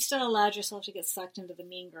 Yeah, but you still allowed yourself to get sucked into the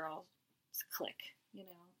mean girls clique,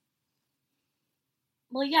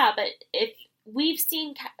 Well, yeah, but if we've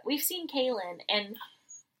seen Caelynn, and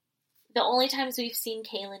the only times we've seen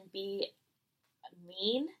Caelynn be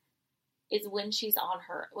mean is when she's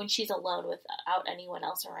alone without anyone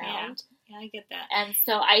else around. Yeah, I get that. And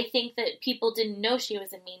so I think that people didn't know she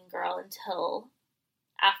was a mean girl until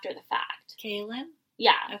after the fact. Kaylin?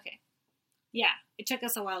 Yeah. Okay. Yeah, it took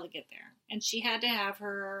us a while to get there. And she had to have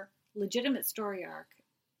her legitimate story arc,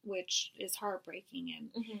 which is heartbreaking. And,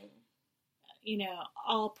 you know,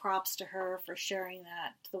 all props to her for sharing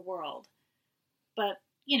that to the world. But,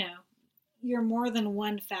 you know, you're more than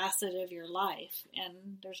one facet of your life.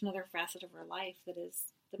 And there's another facet of her life that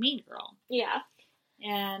is the mean girl. Yeah.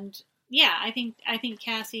 And, yeah, I think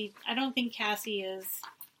Cassie, I don't think Cassie is...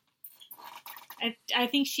 I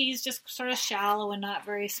think she's just sort of shallow and not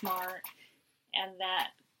very smart, and that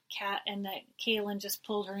Kaylin just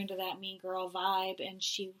pulled her into that mean girl vibe, and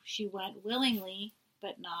she went willingly,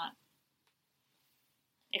 but not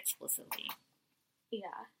explicitly.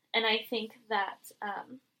 Yeah, and I think that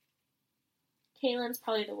Kaylin's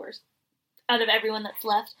probably the worst out of everyone that's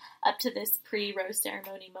left up to this pre-rose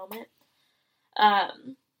ceremony moment.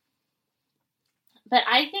 But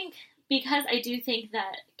I think, because I do think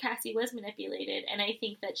that Cassie was manipulated, and I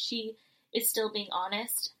think that she is still being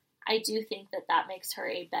honest, I do think that makes her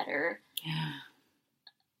a better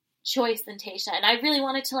choice than Tayshia. And I really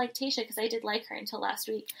wanted to like Tayshia because I did like her until last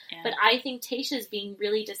week. Yeah. But I think Tayshia's being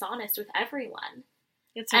really dishonest with everyone.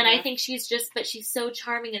 I think she's so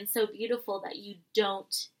charming and so beautiful that you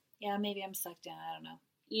don't... Yeah, maybe I'm sucked in. I don't know.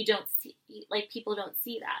 You don't see... Like, people don't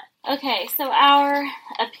see that. Okay, so our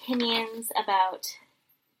opinions about...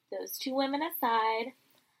 those two women aside,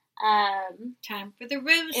 time for the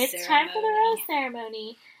rose ceremony. It's time for the rose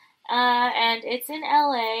ceremony. And it's in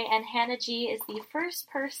LA, and Hannah G is the first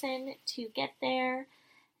person to get there.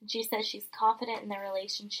 And she says she's confident in their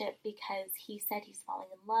relationship because he said he's falling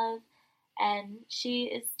in love. And she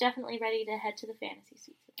is definitely ready to head to the fantasy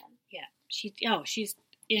suite with him. Yeah. She's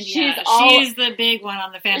the big one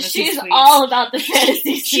on the fantasy suite. She's all about the fantasy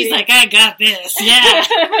suite. She's like, I got this. Yeah.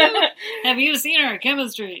 Have you seen her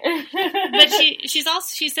chemistry? But she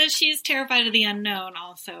says she's terrified of the unknown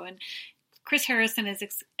also. And Chris Harrison is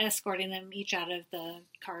escorting them each out of the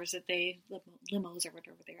cars that limos or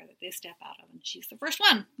whatever they are that they step out of. And she's the first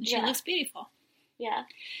one. And she looks beautiful. Yeah.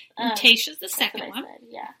 And Tayshia's the second one.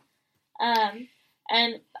 Yeah.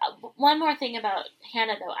 And one more thing about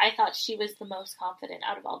Hannah, though. I thought she was the most confident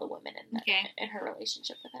out of all the women in her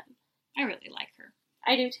relationship with him. I really like her.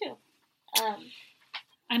 I do, too.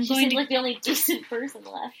 She seems like the only decent person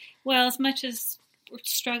left. Well, as much as we're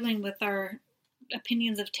struggling with our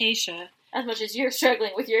opinions of Tayshia... As much as you're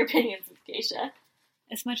struggling with your opinions of Tayshia.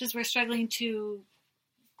 As much as we're struggling to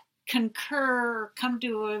concur, come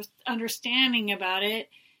to an understanding about it,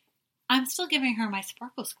 I'm still giving her my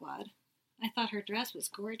Sparkle Squad. I thought her dress was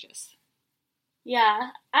gorgeous. Yeah,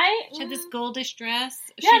 she had this goldish dress.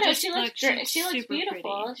 She looked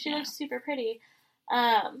beautiful. Pretty. She looked super pretty.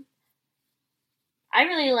 I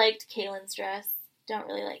really liked Kaylin's dress. Don't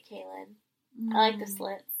really like Kaylin. I like the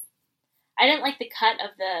slits. I didn't like the cut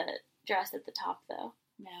of the dress at the top, though.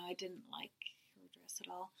 No, I didn't like her dress at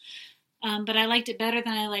all. But I liked it better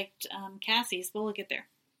than I liked Cassie's, but we'll get there.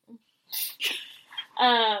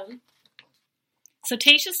 So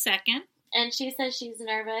Tayshia's second. And she says she's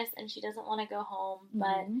nervous and she doesn't want to go home,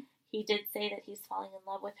 but he did say that he's falling in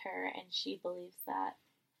love with her, and she believes that.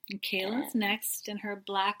 And Kaylin's next in her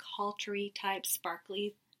black haltery type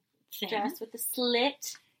sparkly thing. Dress with the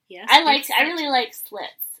slit. Yes. I really like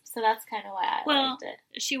slits, so that's kind of why I liked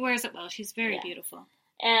it. She wears it well. She's very beautiful.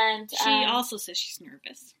 And she also says she's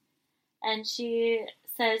nervous. And she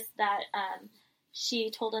says that she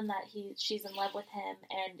told him that she's in love with him,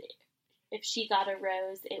 and if she got a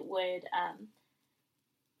rose, it would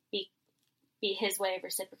be his way of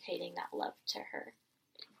reciprocating that love to her.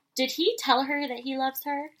 Did he tell her that he loves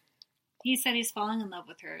her? He said he's falling in love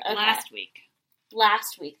with her last week.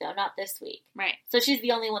 Last week, though, not this week. Right. So she's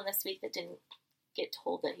the only one this week that didn't get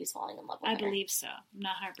told that he's falling in love with her. I believe so. I'm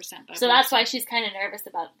not 100%, but so that's why she's kind of nervous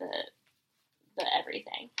about the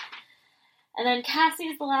everything. And then Cassie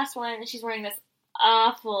is the last one, and she's wearing this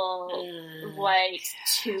awful white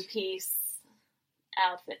two-piece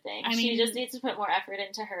outfit thing. I mean, she just needs to put more effort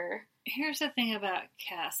into her. Here's the thing about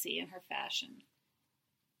Cassie and her fashion.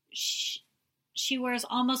 She wears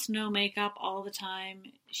almost no makeup all the time.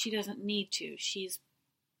 She doesn't need to. She's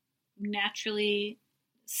naturally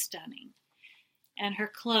stunning. And her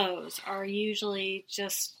clothes are usually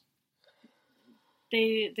just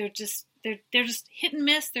they're just hit and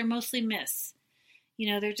miss. They're mostly miss.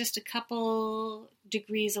 You know, they're just a couple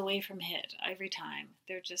degrees away from hit every time.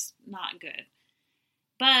 They're just not good.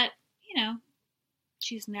 But, you know,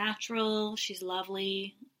 she's natural, she's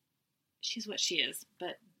lovely, she's what she is.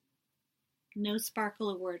 But No sparkle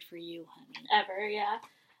award for you, honey. Ever, yeah.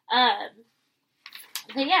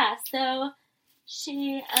 But yeah, so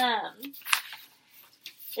she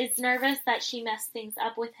is nervous that she messed things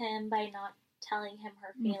up with him by not telling him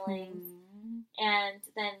her feelings. Mm-hmm. And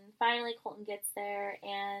then finally Colton gets there,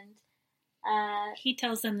 and he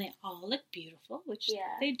tells them they all look beautiful, which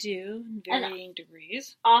they do in varying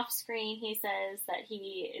degrees. Off screen, he says that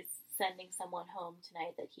he is sending someone home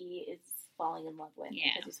tonight that he is falling in love with,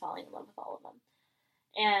 because he's falling in love with all of them.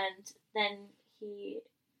 And then he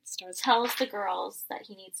tells the girls that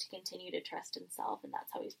he needs to continue to trust himself, and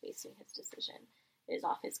that's how he's basing his decision, is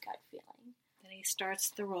off his gut feeling. Then he starts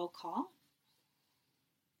the roll call.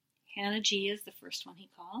 Hannah G is the first one he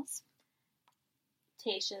calls.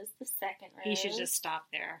 Tayshia's the second rose. He should just stop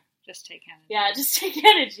there. Just take Hannah G. Yeah, just take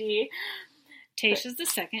Hannah G. Tayshia's the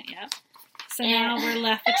second, yep. So now we're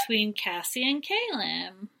left between Cassie and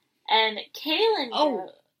Kaylin. And Kaylin...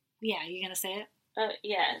 yeah, you gonna say it?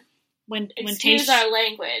 Yeah. Excuse our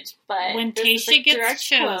language, but... When Tayshia gets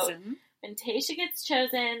chosen... When Tayshia gets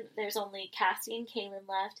chosen, there's only Cassie and Kaylin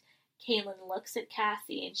left. Kaylin looks at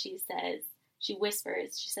Cassie and she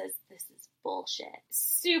whispers, she says, "This is bullshit."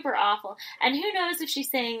 Super awful. And who knows if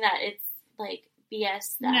she's saying that it's, like,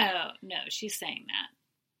 BS that... No, she's saying that.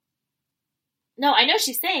 No, I know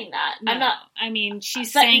she's saying that. No, I'm not... I mean,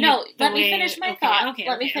 she's saying... No, let me finish my thought.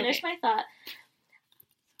 Let me finish my thought.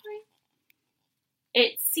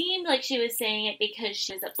 It seemed like she was saying it because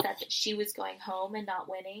she was upset that she was going home and not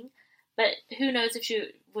winning. But who knows if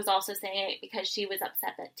she was also saying it because she was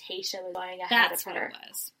upset that Tayshia was going ahead of her.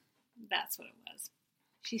 That's what it was.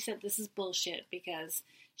 She said this is bullshit because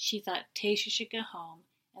she thought Tayshia should go home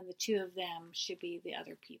and the two of them should be the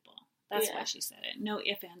other people. That's why she said it. No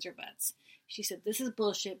ifs, ands, or buts. She said this is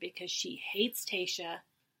bullshit because she hates Tayshia.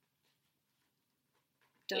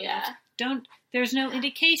 There's no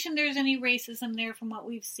indication there's any racism there from what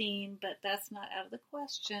we've seen, but that's not out of the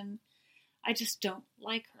question. I just don't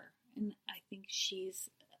like her. And I think she's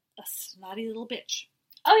a snotty little bitch.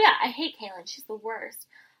 Oh yeah, I hate Kaylin. She's the worst.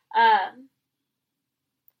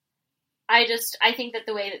 I think that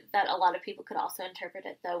the way that a lot of people could also interpret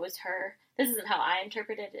it, though, was her... This isn't how I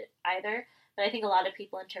interpreted it either, but I think a lot of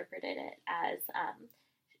people interpreted it as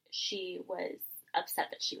she was upset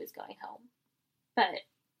that she was going home. But...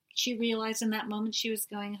 She realized in that moment she was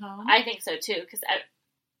going home? I think so, too, because...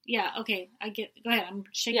 Yeah, okay, Go ahead. I'm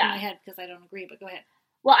shaking my head because I don't agree, but go ahead.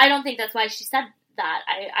 Well, I don't think that's why she said that.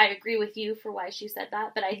 I agree with you for why she said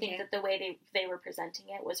that, but I think that the way they were presenting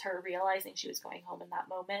it was her realizing she was going home in that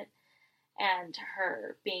moment, and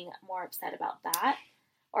her being more upset about that,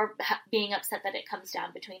 or being upset that it comes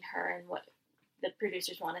down between her and what the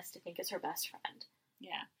producers want us to think is her best friend.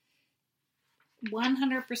 Yeah.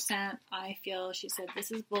 100% I feel she said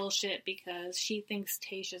this is bullshit because she thinks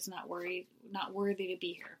Tayshia's not worthy to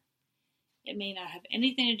be here. It may not have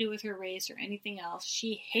anything to do with her race or anything else.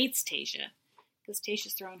 She hates Tayshia because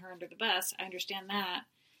Tayshia's throwing her under the bus. I understand that.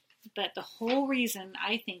 But the whole reason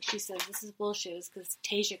I think she says this is bullshit is because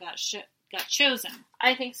Tayshia got chosen.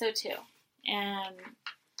 I think so too. And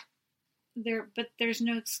there's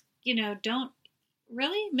no, don't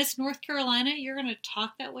really, Miss North Carolina, you're going to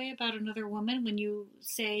talk that way about another woman when you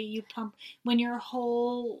say when your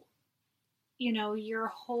whole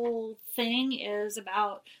thing is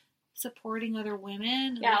about supporting other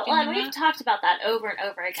women. Yeah, well, and we've talked about that over and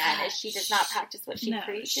over again. Is she does not practice what she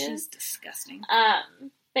preaches. She's disgusting.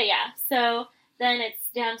 But yeah, so then it's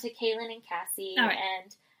down to Kaylin and Cassie, right.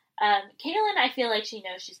 And Kaylin, I feel like she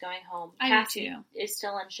knows she's going home. Cassie is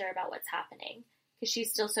still unsure about what's happening because she's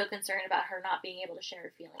still so concerned about her not being able to share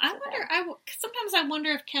her feelings. Sometimes I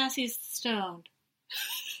wonder if Cassie's stoned.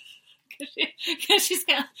 Because she's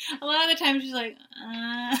got a lot of the time she's like,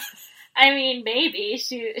 I mean, maybe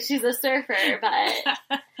she's a surfer,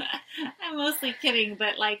 but I'm mostly kidding.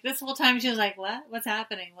 But like this whole time, she was like, "What? What's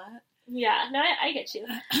happening? What?" Yeah, no, I get you.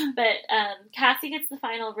 But Cassie gets the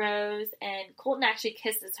final rose, and Colton actually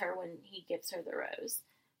kisses her when he gives her the rose,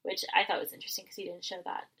 which I thought was interesting because he didn't show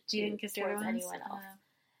that towards anyone else.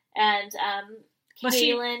 And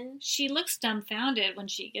Kaylin, she looks dumbfounded when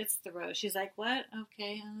she gets the rose. She's like, "What?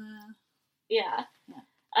 Okay." Yeah.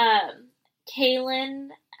 Kaylin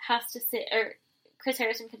has to say, or Chris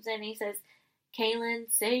Harrison comes in and he says,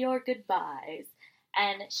 "Kaylin, say your goodbyes."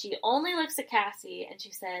 And she only looks at Cassie and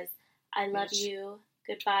she says, "I love you.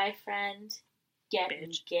 Goodbye, friend. Get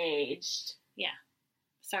engaged." Yeah.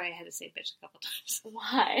 Sorry, I had to say bitch a couple times.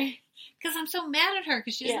 Why? Because I'm so mad at her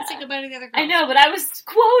because she doesn't say goodbye to the other girl. I know, but I was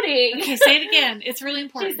quoting. Okay, say it again. It's really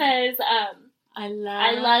important. She says, I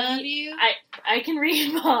love you. I can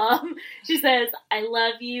read, Mom. She says, "I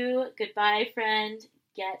love you. Goodbye, friend.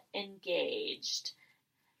 get engaged.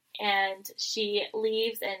 And she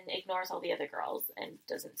leaves and ignores all the other girls and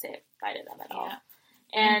doesn't say bye to them at all.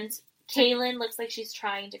 And Kaylin looks like she's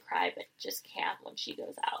trying to cry, but just can't when she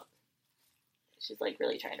goes out. She's like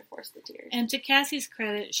really trying to force the tears. And to Cassie's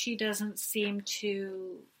credit, she doesn't seem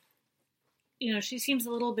to, she seems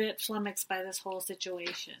a little bit flummoxed by this whole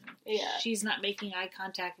situation. Yeah. She's not making eye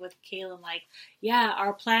contact with Kaylin like, yeah,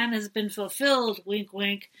 our plan has been fulfilled, wink,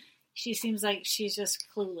 wink. She seems like she's just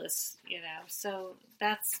clueless, So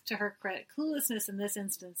that's to her credit. Cluelessness in this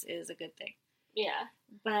instance is a good thing. Yeah.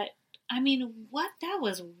 But, I mean, that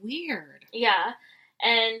was weird. Yeah.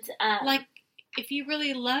 And, if you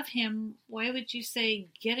really love him, why would you say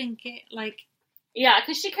get engaged? Yeah,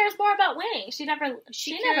 because she cares more about Wing. She never loved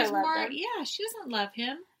him. Yeah, she doesn't love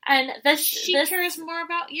him. And she cares more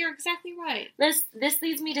about. You're exactly right. This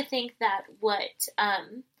leads me to think that what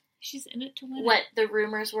she's in it to win. What the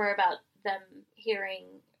rumors were about them hearing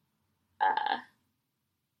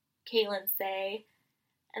Kaylin say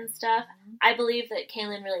and stuff. Mm-hmm. I believe that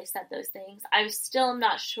Kaylin really said those things. I still am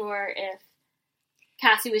not sure if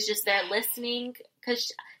Cassie was just there listening,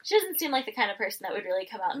 because she doesn't seem like the kind of person that would really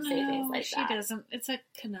come out and say things like that. She doesn't. It's a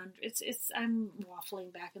conundrum. I'm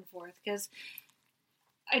waffling back and forth, because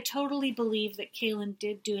I totally believe that Kaylin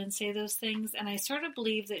did do and say those things, and I sort of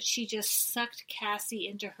believe that she just sucked Cassie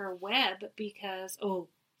into her web because,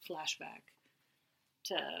 flashback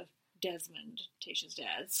to Desmond, Tayshia's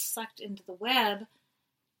dad, sucked into the web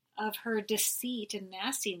of her deceit and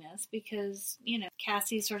nastiness because,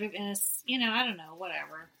 Cassie's sort of in a, I don't know,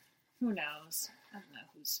 whatever. Who knows? I don't know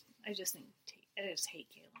I just hate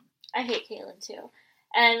Kaylin. I hate Kaylin too.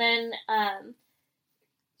 And then,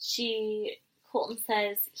 Colton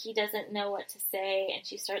says he doesn't know what to say, and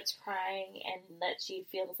she starts crying, and that she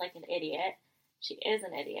feels like an idiot. She is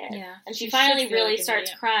an idiot. Yeah. And she finally really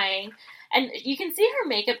starts crying. And you can see her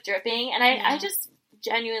makeup dripping, and I just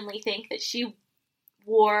genuinely think that she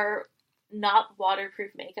wore not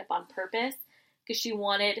waterproof makeup on purpose, because she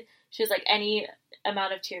was like, any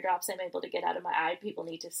amount of teardrops I'm able to get out of my eye, people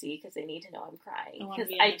need to see, because they need to know I'm crying.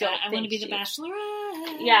 Because I want to be the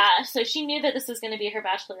Bachelorette. Yeah, so she knew that this was going to be her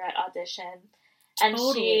Bachelorette audition. And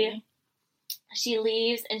she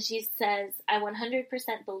leaves, and she says, I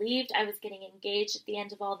 100% believed I was getting engaged at the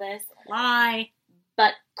end of all this. Lie.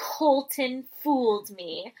 But Colton fooled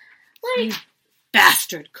me. You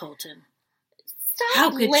bastard, Colton.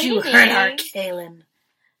 How could you hurt our Kaylin?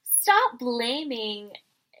 Stop blaming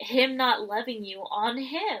him not loving you on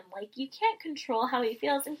him. You can't control how he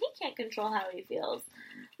feels, and he can't control how he feels.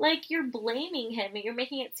 You're blaming him, and you're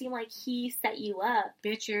making it seem like he set you up.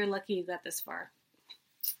 Bitch, you're lucky you got this far.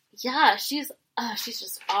 Yeah, she's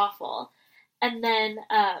just awful. And then,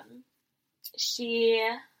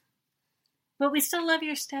 But we still love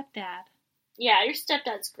your stepdad. Yeah, your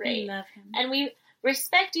stepdad's great. We love him. And we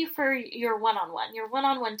respect you for your one-on-one. Your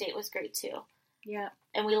one-on-one date was great, too. Yeah.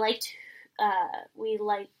 And we liked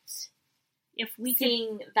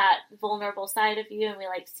seeing that vulnerable side of you, and we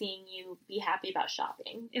liked seeing you be happy about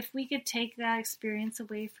shopping. If we could take that experience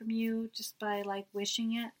away from you just by,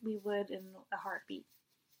 wishing it, we would in a heartbeat.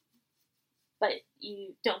 But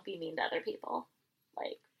you don't be mean to other people.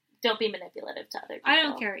 Don't be manipulative to other people. I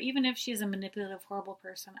don't care. Even if she's a manipulative, horrible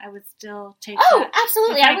person, I would still take that.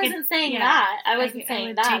 Absolutely. I wasn't saying that. I wasn't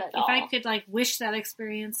saying that at all. If I could, wish that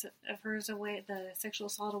experience of hers away, the sexual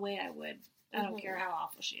assault away, I would. I don't care how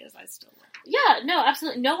awful she is. I still would. Yeah, no,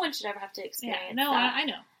 absolutely. No one should ever have to experience that. I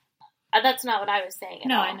know. That's not what I was saying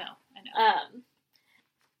at all. I know.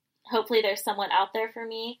 Hopefully there's someone out there for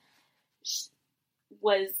me.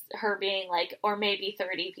 Was her being or maybe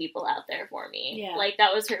 30 people out there for me. Yeah.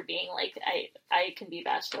 That was her being I can be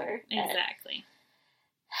Bachelor. Exactly.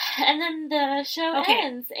 And then the show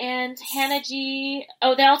ends, and Hannah G.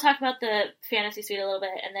 Oh, they all talk about the fantasy suite a little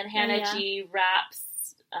bit, and then Hannah G. raps,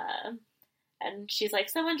 and she's like,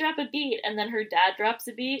 someone drop a beat, and then her dad drops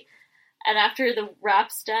a beat, and after the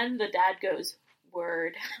rap's done, the dad goes,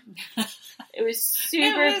 word. It was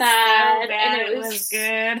super bad, so bad, and it was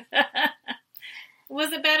good.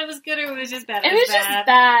 Was it bad? It was good, or it was just bad? It was just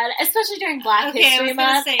bad, especially during Black History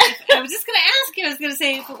Month. I was just going to ask you. I was going to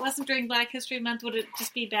say, if it wasn't during Black History Month, would it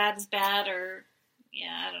just be bad as bad, or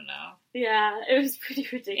I don't know. Yeah, it was pretty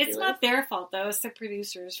ridiculous. It's not their fault though. It's the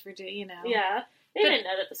producers for Yeah, they didn't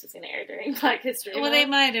know that this was going to air during Black History Month. Well, they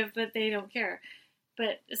might have, but they don't care.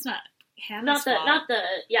 But it's not Hannah's fault.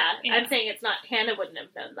 I'm saying it's not. Hannah wouldn't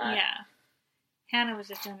have known that. Yeah, Hannah was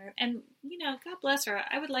just under, and God bless her.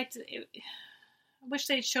 I would like to. I wish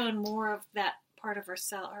they'd shown more of that part of her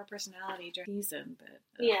personality during the season,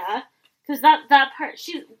 but yeah, because that part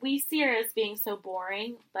we see her as being so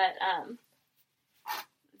boring, but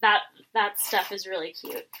that stuff is really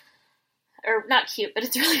cute. Or not cute, but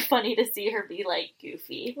it's really funny to see her be like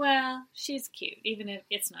goofy. Well, she's cute, even if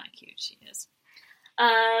it's not cute. She is.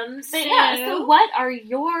 So what are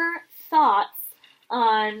your thoughts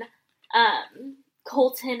on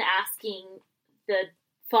Colton asking the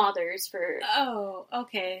fathers for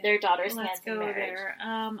their daughter's Let's hands in go marriage? there.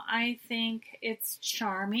 I think it's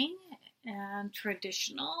charming and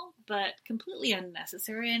traditional, but completely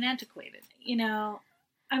unnecessary and antiquated. You know,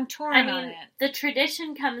 I'm torn on it. The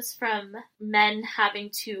tradition comes from men having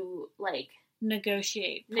to like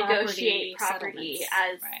negotiate property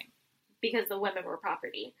as right. because the women were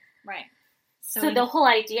property. Right. So the whole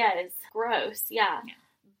idea is gross, yeah.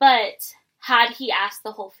 But had he asked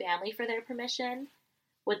the whole family for their permission,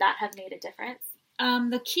 would that have made a difference?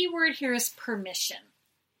 The key word here is permission,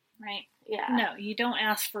 right? Yeah. No, you don't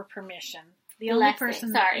ask for permission. The Blessing, only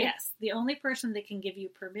person, sorry. Yes, the only person that can give you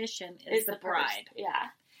permission is the bride. Yeah.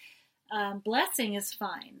 Blessing is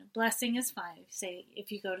fine. Blessing is fine. Say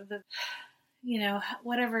if you go to the,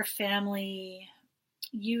 whatever family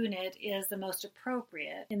unit is the most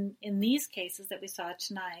appropriate. In these cases that we saw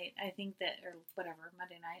tonight, I think that, or whatever,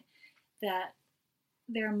 Monday night, that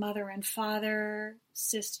their mother and father,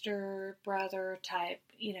 sister, brother type,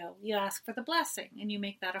 you ask for the blessing and you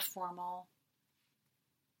make that a formal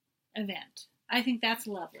event. I think that's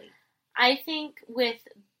lovely. I think with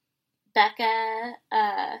Becca,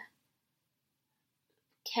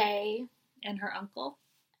 Kay, and her uncle,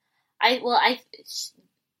 I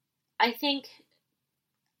think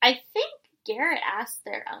Garrett asked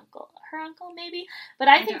her uncle maybe, but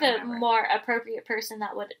I think the more appropriate person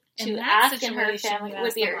that would to ask in her family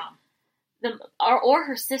would be her mom, or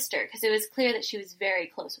her sister, because it was clear that she was very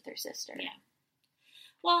close with her sister. Yeah.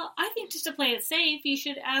 Well, I think just to play it safe, you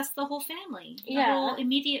should ask the whole family, the whole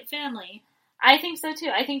immediate family. I think so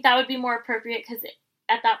too. I think that would be more appropriate because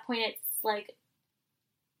at that point it's like,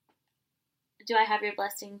 do I have your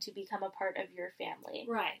blessing to become a part of your family?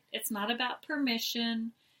 Right. It's not about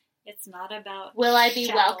permission. It's not about will I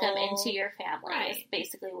be welcome into your family? Right. Is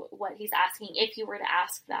basically what he's asking if you were to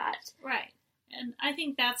ask that. Right. And I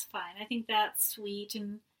think that's fine. I think that's sweet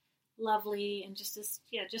and lovely, and just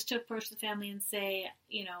to approach the family and say,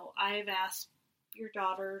 I've asked your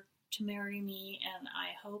daughter to marry me, and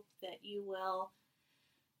I hope that you will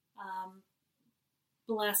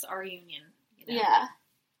bless our union. Yeah.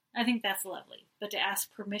 I think that's lovely. But to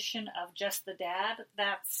ask permission of just the dad,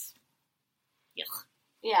 that's yuck.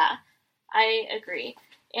 Yeah, I agree.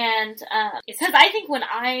 And because I think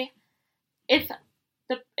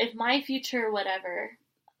if my future whatever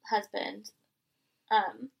husband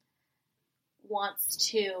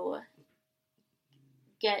wants to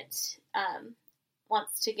get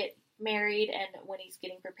married, and when he's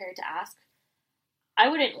getting prepared to ask, I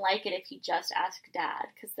wouldn't like it if he just asked dad,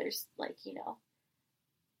 because there's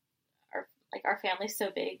our family's so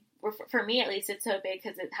big. For me, at least, it's so big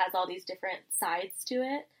because it has all these different sides to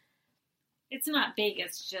it. It's not big,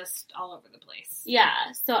 it's just all over the place.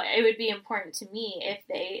 Yeah, so it would be important to me if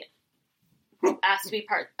they asked to be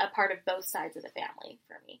a part of both sides of the family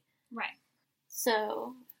for me. Right.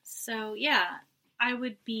 So yeah, I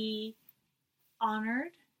would be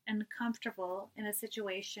honored and comfortable in a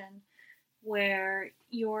situation where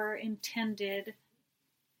your intended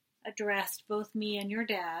addressed both me and your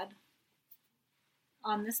dad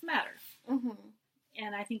on this matter. Mm-hmm.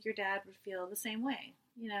 And I think your dad would feel the same way.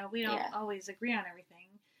 We don't always agree on everything,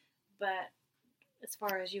 but as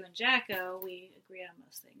far as you and Jack go, we agree on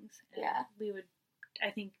most things. And we would,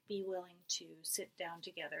 I think, be willing to sit down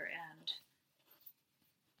together and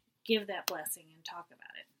give that blessing and talk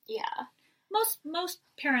about it. Yeah. Most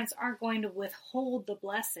parents aren't going to withhold the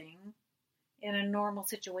blessing in a normal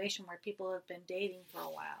situation where people have been dating for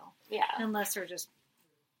a while. Yeah. Unless they're just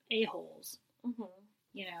a-holes. Mm-hmm.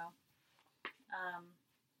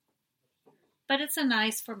 But it's a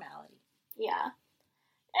nice formality. Yeah.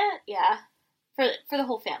 Yeah. For the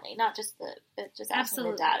whole family, not just asking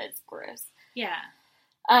the dad. It's gross. Yeah.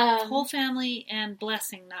 Whole family and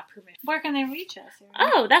blessing, not permission. Where can they reach us?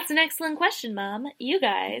 Oh, that's an excellent question, Mom. You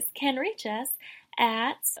guys can reach us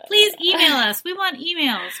at... Please email us. We want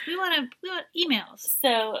emails. We want emails.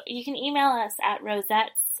 So you can email us at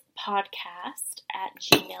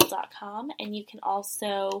rosettespodcast@gmail.com, and you can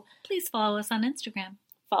also... Please follow us on Instagram.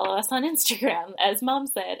 Follow us on Instagram, as Mom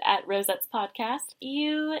said, at Rosette's Podcast.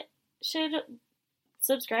 You should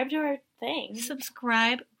subscribe to our thing.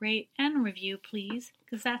 Subscribe, rate, and review, please,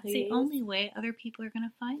 because that's the only way other people are going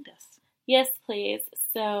to find us. Yes, please.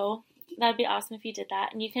 So That'd be awesome if you did that.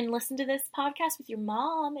 And you can listen to this podcast with your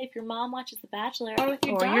mom if your mom watches The Bachelor, or with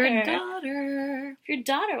your daughter. Your daughter. If your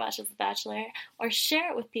daughter watches The Bachelor, or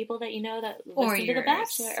share it with people that you know that Or listen to The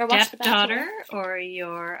Bachelor, or your watch The Bachelor. stepdaughter, or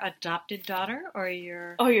your adopted daughter, or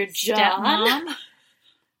your John. stepmom.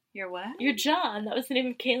 Your what? Your John. That was the name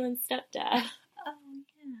of Kaylin's stepdad. Oh,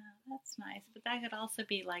 yeah, that's nice. But that could also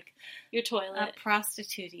be like Your toilet. a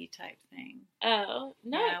prostitute-y type thing. Oh,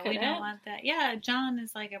 no, yeah, it couldn't. we don't want that. Yeah, John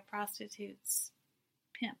is like a prostitute's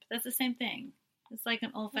pimp. That's the same thing. It's like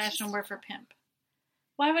an old-fashioned word for pimp.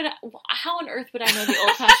 How on earth would I know the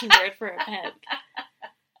old-fashioned word for a pimp?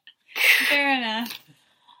 Fair enough.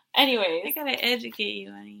 Anyways. I gotta educate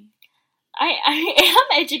you, honey. I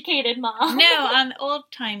am educated, Mom. No, on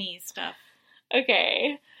old-timey stuff.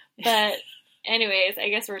 Okay. But anyways, I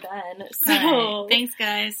guess we're done. So right. Thanks,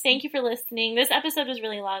 guys. Thank you for listening. This episode was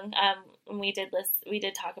really long. And we did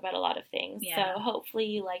talk about a lot of things. Yeah. So hopefully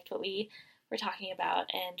you liked what we were talking about,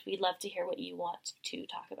 and we'd love to hear what you want to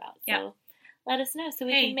talk about. So let us know so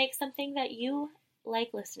we can make something that you like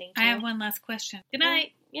listening to. I have one last question. Good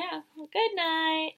night. Yeah. Good night.